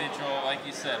individual, like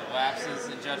you said, lapses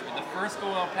in judgment. The first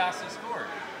goal El Paso scored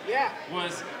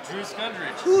was Drew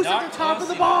Skundrich. Who's at the top of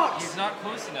the box? He's not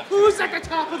close enough. Who's at the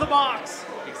top of the box?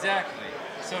 Exactly.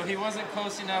 So he wasn't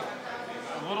close enough.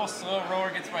 A little slow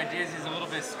roller gets by Diaz. He's a little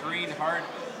bit screened, hard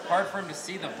for him to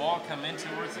see the ball come in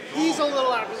towards the goal. He's a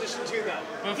little out of position too,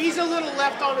 though. He's a little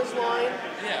left on his line.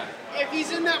 Yeah. If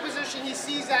he's in that position, he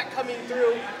sees that coming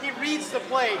through. He reads the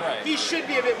play. Right. He should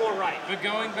be a bit more right. But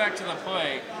going back to the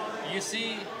play, you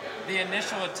see the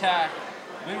initial attack,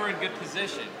 we were in good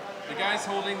position. The guy's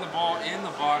holding the ball in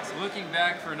the box, looking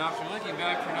back for an option.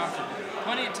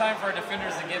 Plenty of time for our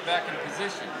defenders to get back in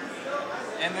position.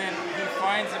 And then he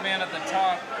finds a man at the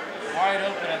top, wide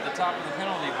open at the top of the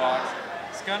penalty box.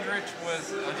 Skundrich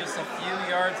was just a few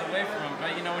yards away from him,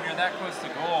 but when you're that close to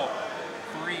goal,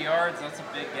 3 yards, that's a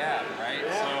big gap, right?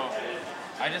 Yeah.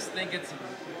 So I just think it's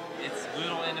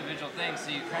little individual things.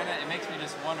 So it makes me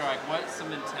just wonder, like, what's the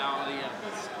mentality of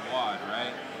the squad,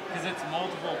 right? Because it's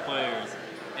multiple players.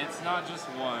 It's not just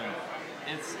one.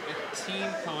 It's a team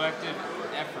collective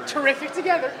effort. Terrific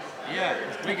together. Yeah,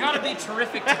 we got to be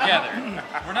terrific together.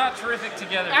 We're not terrific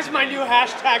together. That's today. my new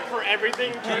hashtag for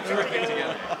everything. Terrific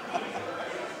together.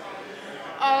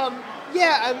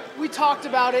 We talked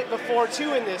about it before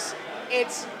too in this.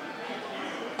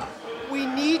 We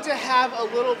need to have a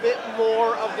little bit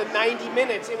more of the 90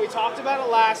 minutes, and we talked about it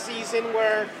last season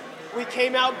where we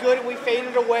came out good and we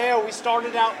faded away, or we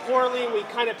started out poorly and we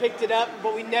kind of picked it up,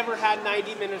 but we never had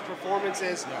 90-minute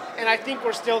performances. Yeah. And I think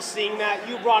we're still seeing that.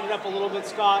 You brought it up a little bit,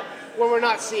 Scott, where we're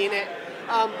not seeing it.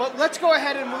 But let's go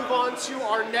ahead and move on to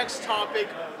our next topic,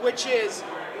 which is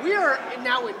we are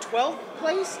now in 12th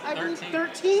place, I believe,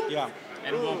 13? Yeah.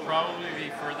 And we'll probably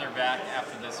be further back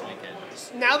after this weekend.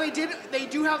 Now they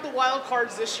do have the wild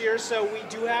cards this year, so we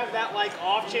do have that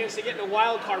off chance to get in a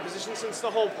wild card position since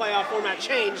the whole playoff format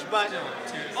changed. But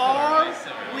are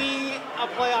we a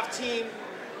playoff team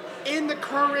in the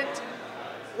current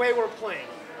way we're playing?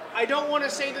 I don't want to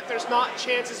say that there's not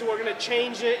chances and we're going to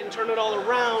change it and turn it all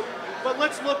around, but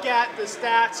let's look at the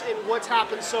stats and what's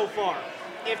happened so far.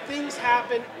 If things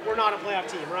happen, we're not a playoff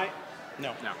team, right?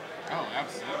 No. Oh,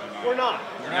 absolutely not. We're not.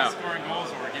 We're not scoring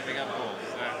goals or we're giving up goals.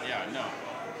 No.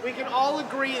 We can all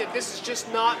agree that this has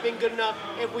just not been good enough.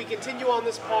 If we continue on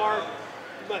this par,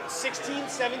 16,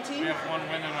 17? We have one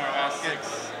win in our last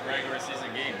 6 regular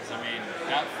season games.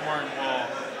 That form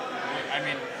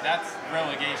that's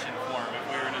relegation form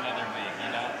if we were in another league,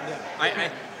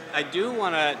 Yeah. I do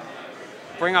want to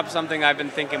bring up something I've been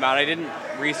thinking about. I didn't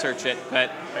research it,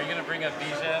 but... Are you going to bring up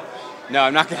Bijev? No,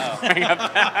 I'm not going to bring up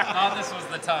that. I thought this was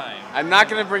the time. I'm not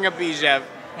going to bring up Bijev.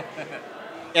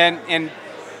 And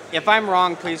if I'm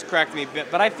wrong, please correct me.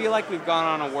 But I feel like we've gone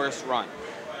on a worse run.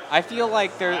 I feel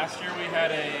like there. Last year we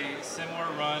had a similar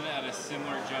run at a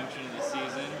similar junction of the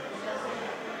season.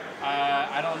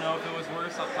 I don't know if it was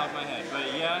worse off the top of my head,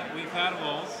 but yeah, we've had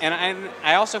woes. And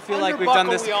I also feel like we've done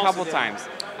this a couple times.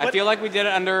 I feel like we did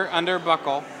it under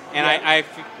Buckle, and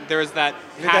there was that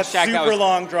hashtag that super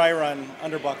long dry run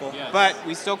under Buckle. Yes. But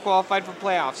we still qualified for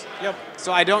playoffs. Yep.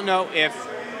 So I don't know if,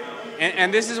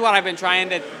 and this is what I've been trying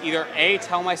to either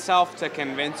tell myself to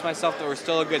convince myself that we're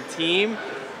still a good team,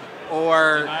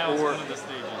 or one of the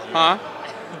stages. Huh?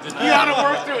 You gotta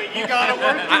work through it.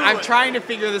 I'm trying to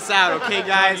figure this out, okay,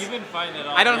 guys? You've been fighting it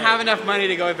all I don't day. have enough money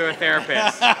to go through a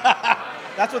therapist.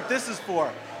 That's what this is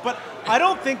for. But I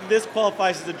don't think this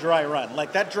qualifies as a dry run.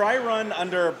 That dry run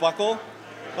under Buckle,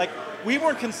 we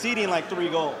weren't conceding 3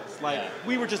 goals.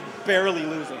 We were just barely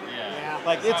losing.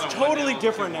 Yeah. It's totally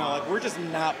different now. We're just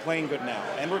not playing good now,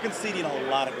 and we're conceding a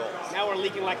lot of goals. Now we're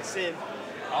leaking like a sieve.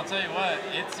 I'll tell you what,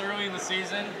 it's early in the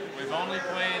season. We've only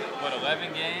played,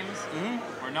 11 games?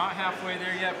 Mm-hmm. We're not halfway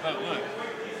there yet, but look,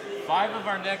 5 of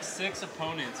our next 6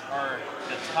 opponents are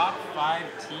the top 5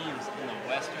 teams in the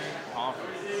Western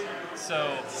Conference.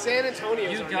 So San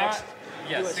Antonio's you our got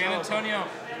next San USL. Antonio.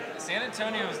 San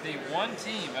Antonio is the one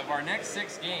team of our next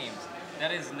 6 games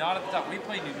that is not at the top. We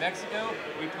play New Mexico,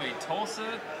 we play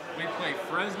Tulsa, we play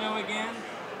Fresno again.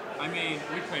 I mean,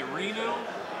 we play Reno,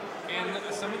 and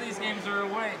some of these games are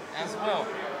away as well.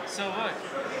 So look,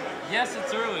 yes,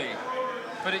 it's early,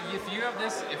 but if you have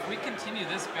this, if we continue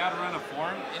this bad run of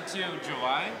form into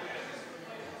July,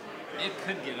 it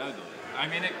could get ugly. I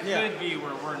mean, it could be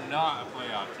where we're not a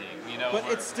playoff team, you know. But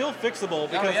it's still fixable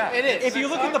because It is. if you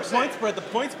look at the 100%. point spread, the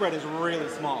point spread is really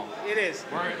small. It is.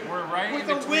 We're right With in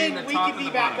the between win, the we top could and be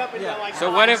the back bottom. up into Yeah. like So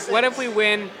 5, what if 6. we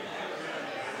win?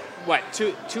 What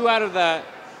two out of the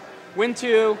win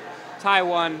 2, tie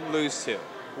 1, lose 2?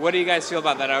 What do you guys feel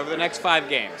about that over the next 5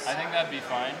 games? I think that'd be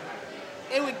fine.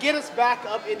 It would get us back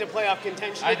up into playoff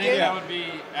contention I again. think that would be,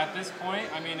 at this point,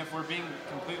 I mean, if we're being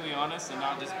completely honest and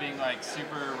not just being like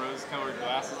super rose-colored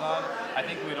glasses on, I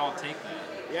think we'd all take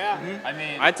that. Yeah. I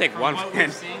mean, I'd take from one what win.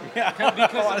 we've seen, Yeah. because I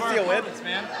of wanna our see a win. opponents,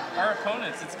 man. Our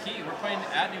opponents, it's key. We're playing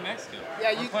at New Mexico.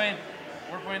 Yeah, we're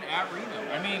playing at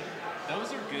Reno. I mean,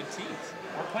 those are good teams.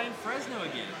 We're playing Fresno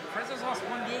again. Fresno's lost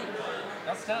 1 game.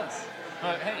 That's us.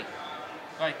 But hey,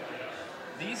 like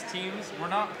these teams, we're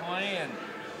not playing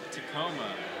Tacoma.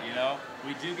 You know,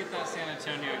 we do get that San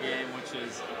Antonio game, which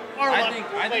is Or I like think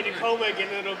we'll play we're- Tacoma again,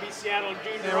 and it'll be Seattle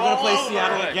Junior. We're going to play all over.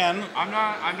 Seattle Look, again. I'm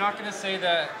not going to say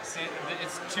that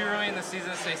it's too early in the season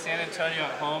to say San Antonio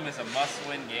at home is a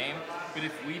must-win game. But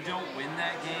if we don't win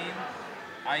that game,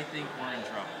 I think we're in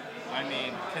trouble. I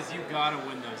mean, because you got to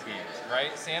win those games,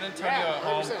 right? San Antonio Yeah, at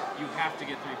home, 100%. you have to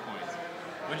get 3 points.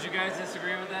 Would you guys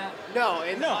disagree with that? No,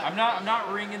 and I'm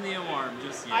not ringing the alarm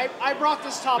just yet. I brought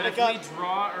this but topic if up. we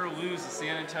draw or lose to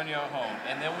San Antonio at home,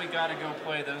 and then we got to go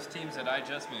play those teams that I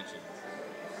just mentioned.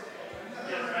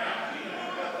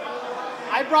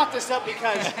 I brought this up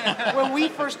because when we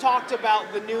first talked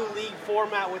about the new league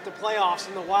format with the playoffs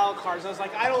and the wild cards, I was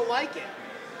like, I don't like it.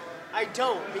 I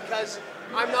don't, because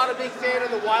I'm not a big fan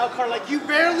of the wild card. Like, you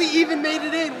barely even made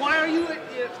it in. Why are you?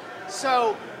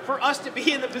 So for us to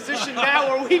be in the position now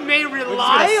where we may We're just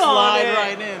rely gonna on slide it,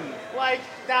 right in. like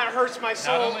that hurts my Not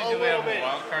soul only a do we little have bit. a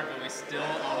wild card, but we still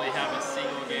only have a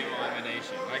single game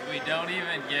elimination. Like we don't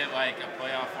even get like a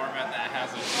playoff format that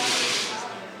has a two-way system,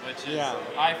 which is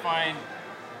I find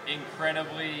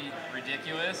incredibly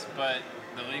ridiculous. But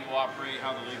the league will operate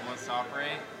how the league wants to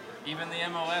operate. Even the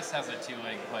MLS has a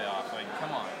two-leg playoff. Like, come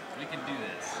on, we can do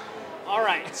this. All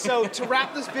right, so to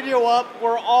wrap this video up,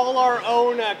 we're all our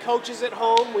own coaches at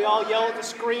home. We all yell at the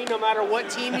screen no matter what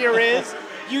team you're is.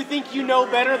 You think you know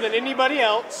better than anybody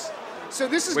else. So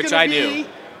this is going Which I to be, do.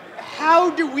 how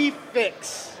do we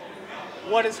fix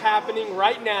what is happening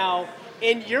right now?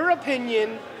 In your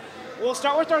opinion, we'll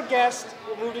start with our guest.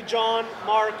 We'll move to John,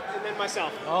 Mark, and then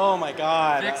myself. Oh my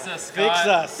God. Fix us, Fix Scott.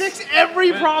 us. Fix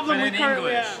every But- problem but we in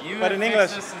currently English. have. You But have in fixed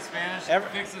English. us in Spanish. Every-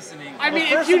 Fix us in English. I mean,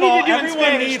 First if you of need all, to do it in everyone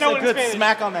Spanish, needs do it a in good Spanish.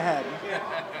 smack on the head.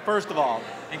 First of all.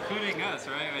 Including us,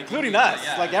 right? Like, Including you- us.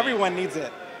 yeah, Like I mean, everyone needs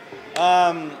it.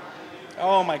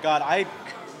 Oh my God.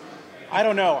 I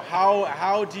don't know.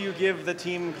 How do you give the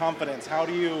team confidence? How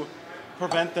do you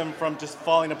prevent them from just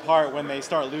falling apart when they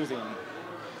start losing?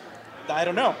 I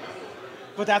don't know.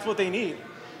 But that's what they need.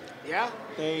 Yeah,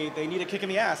 They need a kick in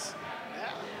the ass.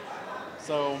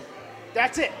 So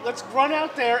that's it. Let's run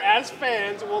out there as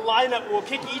fans. We'll line up. We'll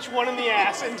kick each one in the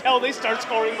ass until they start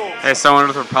scoring goals. Hey, someone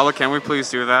with Republic, can we please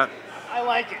do that? I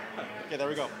like it. okay, there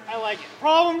we go. I like it.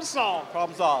 Problem solved.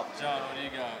 Problem solved. John, what do you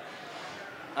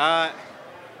got?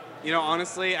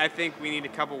 Honestly, I think we need a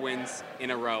couple wins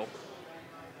in a row.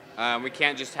 We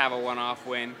can't just have a one-off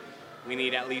win. We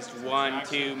need at least 1,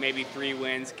 2, maybe 3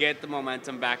 wins. Get the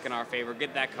momentum back in our favor.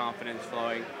 Get that confidence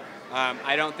flowing.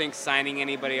 I don't think signing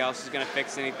anybody else is going to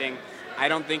fix anything. I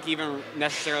don't think even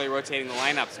necessarily rotating the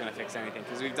lineup is going to fix anything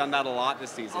because we've done that a lot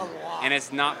this season. And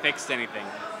it's not fixed anything.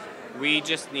 We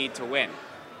just need to win.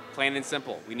 Plain and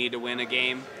simple. We need to win a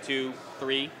game, 2,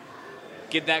 3.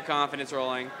 Get that confidence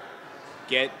rolling.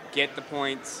 Get the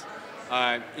points.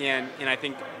 And I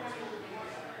think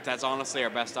that's honestly our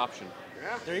best option.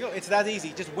 There you go. It's that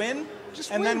easy. Just win, Just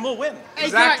and win. then we'll win.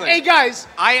 Exactly. Hey guys,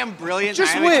 I am brilliant.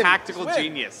 Just I am win. a tactical Just win.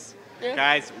 genius. Yeah.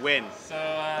 Guys, win.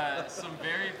 So, some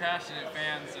very passionate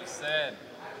fans have said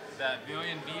that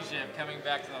Villian Bijev coming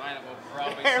back to the lineup will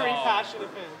probably very solve passionate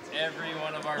fans. every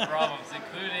one of our problems,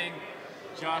 including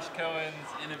Josh Cohen's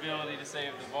inability to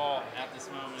save the ball at this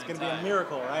moment It's in going to be a time.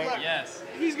 miracle, right? Yes.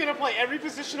 He's gonna play every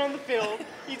position on the field.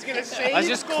 He's gonna save Let's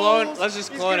just goals. clone- let's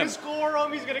just clone him. He's gonna score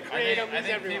them. He's gonna create them. I He's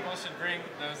think everywhere. people should bring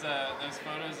those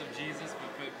photos of Jesus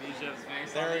but put Bijev's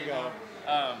face on There it. you go.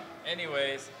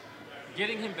 Anyways,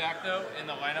 getting him back though in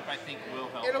the lineup I think will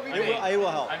help. It'll be I good. mean, It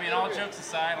will help. I mean, all jokes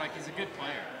aside, like he's a good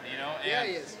player, you know, and Yeah,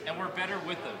 he is. and we're better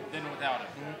with him than without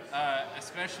him.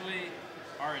 Especially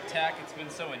our attack, it's been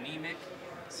so anemic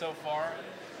so far,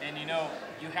 and you know,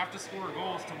 you have to score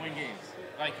goals to win games.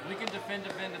 Like we can defend,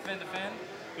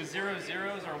 but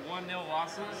 0-0s or 1-0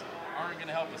 losses aren't going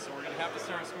to help us. So we're going to have to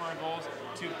start scoring goals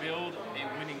to build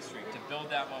a winning streak, to build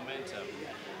that momentum.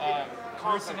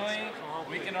 Personally,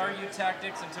 we can argue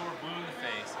tactics until we're blue in the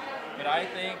face, but I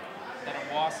think that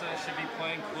Iwasa should be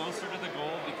playing closer to the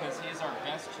goal because he is our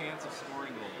best chance of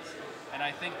scoring goals. And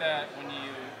I think that when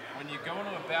you go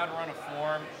into a bad run of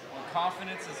form, when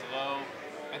confidence is low,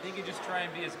 I think you just try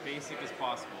and be as basic as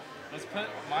possible. Let's put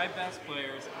my best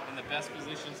players in the best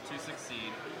positions to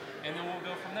succeed, and then we'll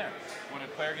go from there. When a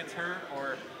player gets hurt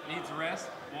or needs rest,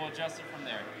 we'll adjust it from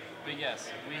there. But yes,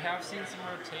 we have seen some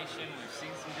rotation, we've seen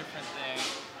some different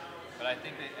things, but I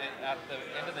think that at the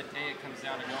end of the day, it comes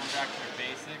down to going back to your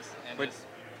basics and just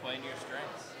playing your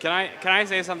strengths. Can I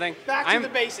say something? Back to the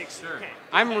basics. Sure. Okay.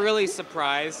 I'm really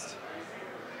surprised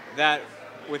that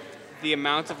with the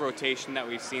amount of rotation that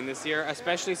we've seen this year,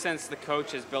 especially since the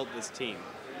coach has built this team.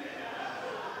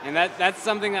 And that's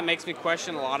something that makes me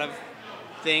question a lot of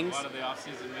things. A lot of the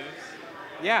offseason moves.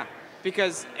 Yeah,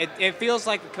 because it feels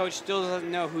like the coach still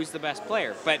doesn't know who's the best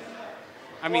player. But,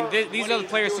 I mean, these are the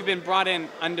players who've been brought in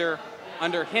under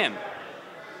him.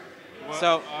 Well,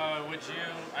 So- would you?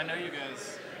 I know you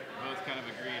guys both kind of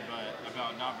agreed, but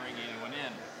about not bringing anyone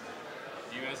in.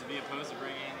 Do you guys would be opposed to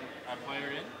bringing a player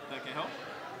in that could help?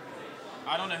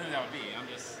 I don't know who that would be. I'm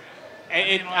just.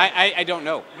 I don't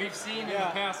know. We've seen in the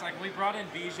past, like we brought in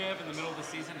Bijev in the middle of the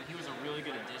season, and he was a really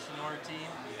good addition to our team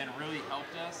and really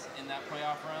helped us in that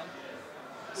playoff run.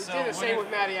 We did the same with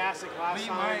Matty Asic last We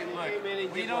time. might He look. came in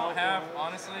and We did don't well have for him.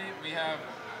 honestly.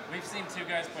 We've seen two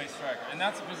guys play striker, and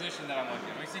that's a position that I'm looking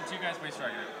at. We've seen two guys play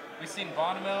striker. We've seen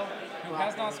Bonomo, who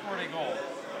has not scored a goal,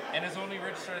 and has only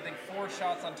registered I think 4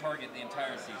 shots on target the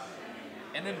entire season.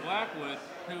 And then Blackwood,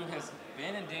 who has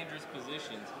been in dangerous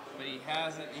positions, but he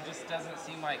hasn't. He just doesn't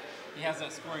seem like he has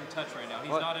that scoring touch right now. He's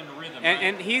not in rhythm.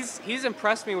 And he's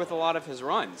impressed me with a lot of his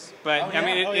runs. But, I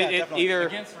mean, it definitely. either...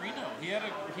 Against Reno, he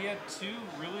had 2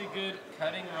 really good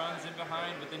cutting runs in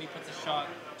behind, but then he puts a shot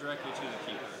directly to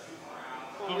the keeper.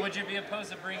 But would you be opposed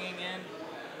to bringing in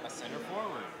a center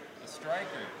forward, a striker?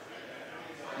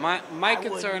 My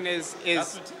concern is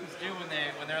That's what teams do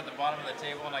when they're at the bottom of the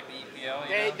table in like the EPL.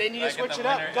 You know? Then you just Like at switch the it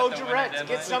up. winner- Go at the winner direct.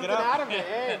 deadline. Get something up. out of it.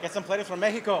 Hey. Get some players from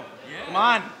Mexico. Yeah. Come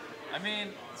on. I mean,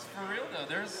 it's for real though.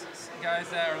 There's guys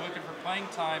that are looking for playing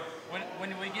time.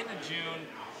 When we get into June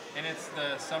and it's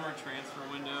the summer transfer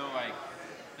window, like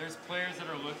there's players that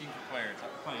are looking for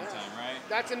playing time, right?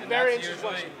 That's a And very that's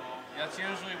interesting usually, that's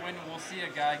usually when we'll see a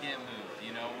guy get moved.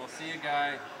 You know, we'll see a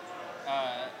guy,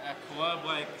 a club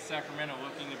like Sacramento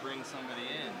looking to bring somebody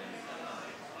in.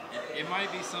 It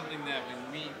might be something that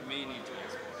we may need to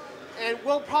explore. And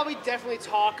we'll probably definitely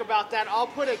talk about that. I'll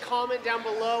put a comment down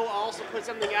below. I'll also put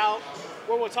something out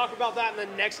where we'll talk about that in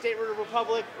the next Statement of the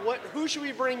Republic. Who should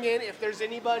we bring in if there's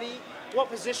anybody? What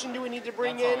position do we need to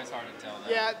bring That's in? always hard to tell.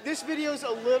 Though. Yeah, this video's a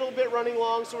little bit running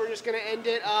long, so we're just going to end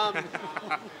it.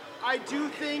 I do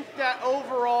think that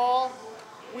overall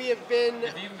we have been...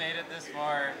 If you've made it this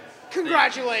far,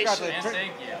 Congratulations. and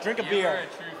thank you. Drink a You beer. are a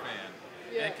true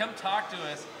fan. Yeah. And come talk to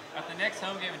us at the next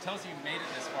home game and tell us you made it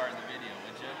this far in the video,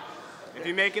 would you? If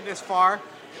you make it this far,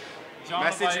 John will buy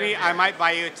message you me. a I beer. might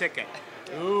buy you a ticket.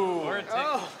 Or a ticket.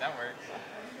 Oh. That works.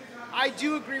 I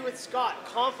do agree with Scott.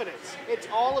 Confidence. It's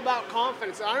all about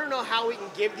confidence. I don't know how we can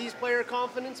give these players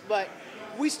confidence, but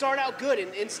we start out good.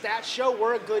 And stats show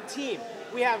we're a good team.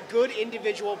 We have good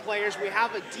individual players. We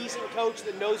have a decent coach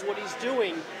that knows what he's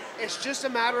doing. It's just a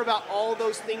matter about all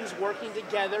those things working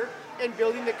together and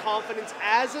building the confidence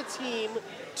as a team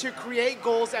to create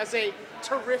goals as a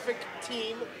terrific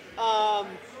team.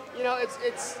 You know,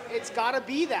 it's got to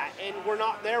be that, and we're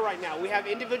not there right now. We have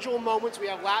individual moments. We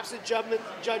have lapses of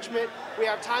judgment. We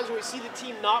have times where we see the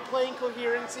team not playing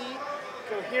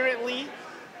coherently.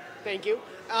 Thank you.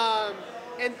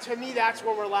 And to me, that's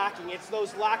where we're lacking. It's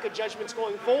those lack of judgments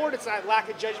going forward. It's that lack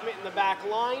of judgment in the back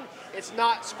line. It's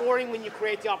not scoring when you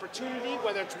create the opportunity,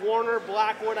 whether it's Warner,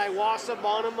 Blackwood, Iwasa,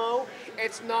 Bonomo.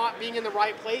 It's not being in the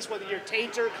right place, whether you're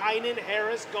Tainter, Kynan,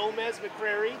 Harris, Gomez,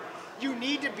 McCrary. you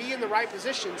need to be in the right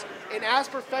positions. And as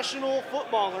professional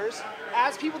footballers,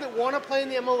 as people that want to play in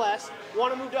the MLS,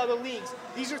 want to move to other leagues,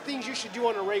 these are things you should do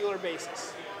on a regular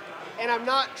basis. And I'm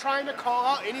not trying to call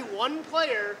out any one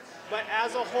player, but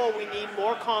as a whole, we need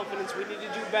more confidence. We need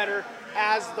to do better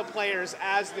as the players,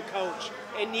 as the coach.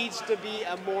 It needs to be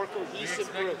a more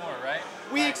cohesive group. More, right?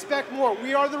 We expect more.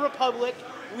 We are the Republic.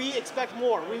 We expect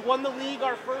more. We won the league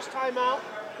our first time out.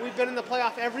 We've been in the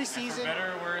playoff every season. For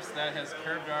better or worse, that has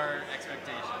curbed our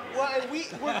expectations. Well, and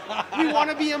we want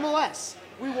to be MLS.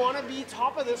 We want to be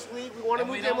top of this league. We want to And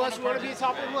move we to don't MLS. wanna We want to be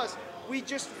top of participate. MLS. We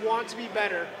just want to be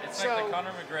better. It's so, like the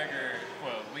Conor McGregor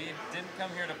quote. We didn't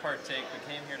come here to partake,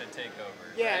 we came here to take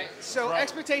over. yeah, right? so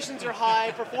expectations are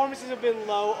high. Performances have been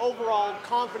low. Overall,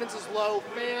 confidence is low.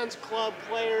 Fans, club,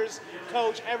 players,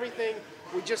 coach, everything.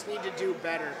 We just need to do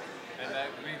better. And that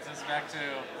leads us back to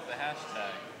the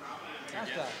hashtag.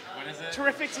 What is it?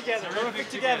 Terrific together. Terrific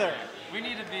together. We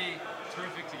need to be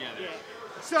terrific together.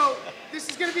 So this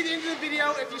is going to be the end of the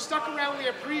video. If you stuck around, we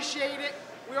appreciate it.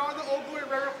 We are the Old Glory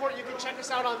Red Report. You can check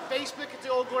us out on Facebook at the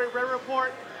Old Glory Red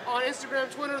Report. On Instagram,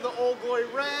 Twitter, the Old Glory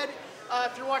Red.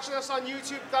 If you're watching us on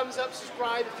YouTube, thumbs up,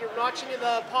 subscribe. If you're watching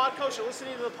the podcast or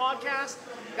listening to the podcast,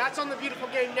 that's on the Beautiful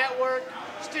Game Network,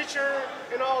 Stitcher,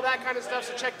 and all that kind of stuff.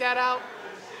 So check that out.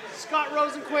 Scott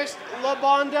Rosenquist, La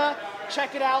Banda.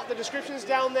 Check it out. The description is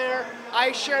down there.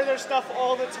 I share their stuff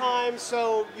all the time,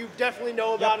 so you definitely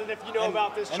know about it if you know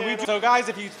about this channel. So guys,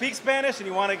 if you speak Spanish and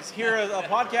you want to hear a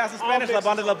podcast in Spanish, fix it.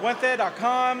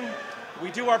 labandalapuente.com. We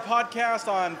do our podcast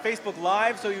on Facebook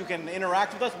Live, so you can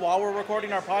interact with us while we're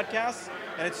recording our podcasts,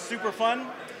 and it's super fun.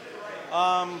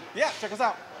 Yeah, check us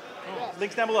out. Cool.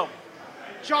 Links down below.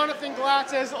 Jonathan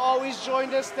Glatz has always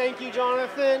joined us. Thank you,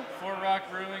 Jonathan. Fort Rock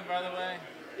Brewing, by the way.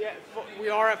 Yeah, we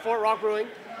are at Fort Rock Brewing.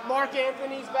 Mark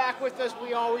Anthony's back with us.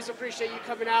 We always appreciate you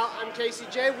coming out. I'm Casey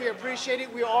J. We appreciate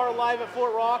it. We are live at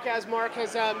Fort Rock, as Mark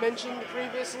has mentioned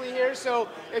previously here. So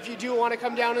if you do want to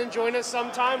come down and join us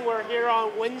sometime, we're here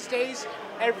on Wednesdays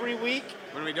every week.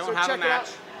 When we don't So have a check it out. match.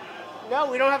 No,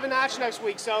 we don't have a match next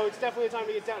week, so it's definitely time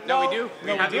to get down. No, we do.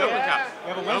 We have the Open Yeah. Cup. We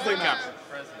have a Open Wednesday Cup.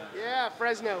 President. Yeah,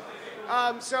 Fresno.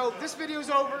 So this video's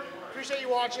over. Appreciate you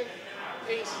watching.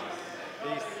 Peace.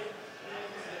 Peace.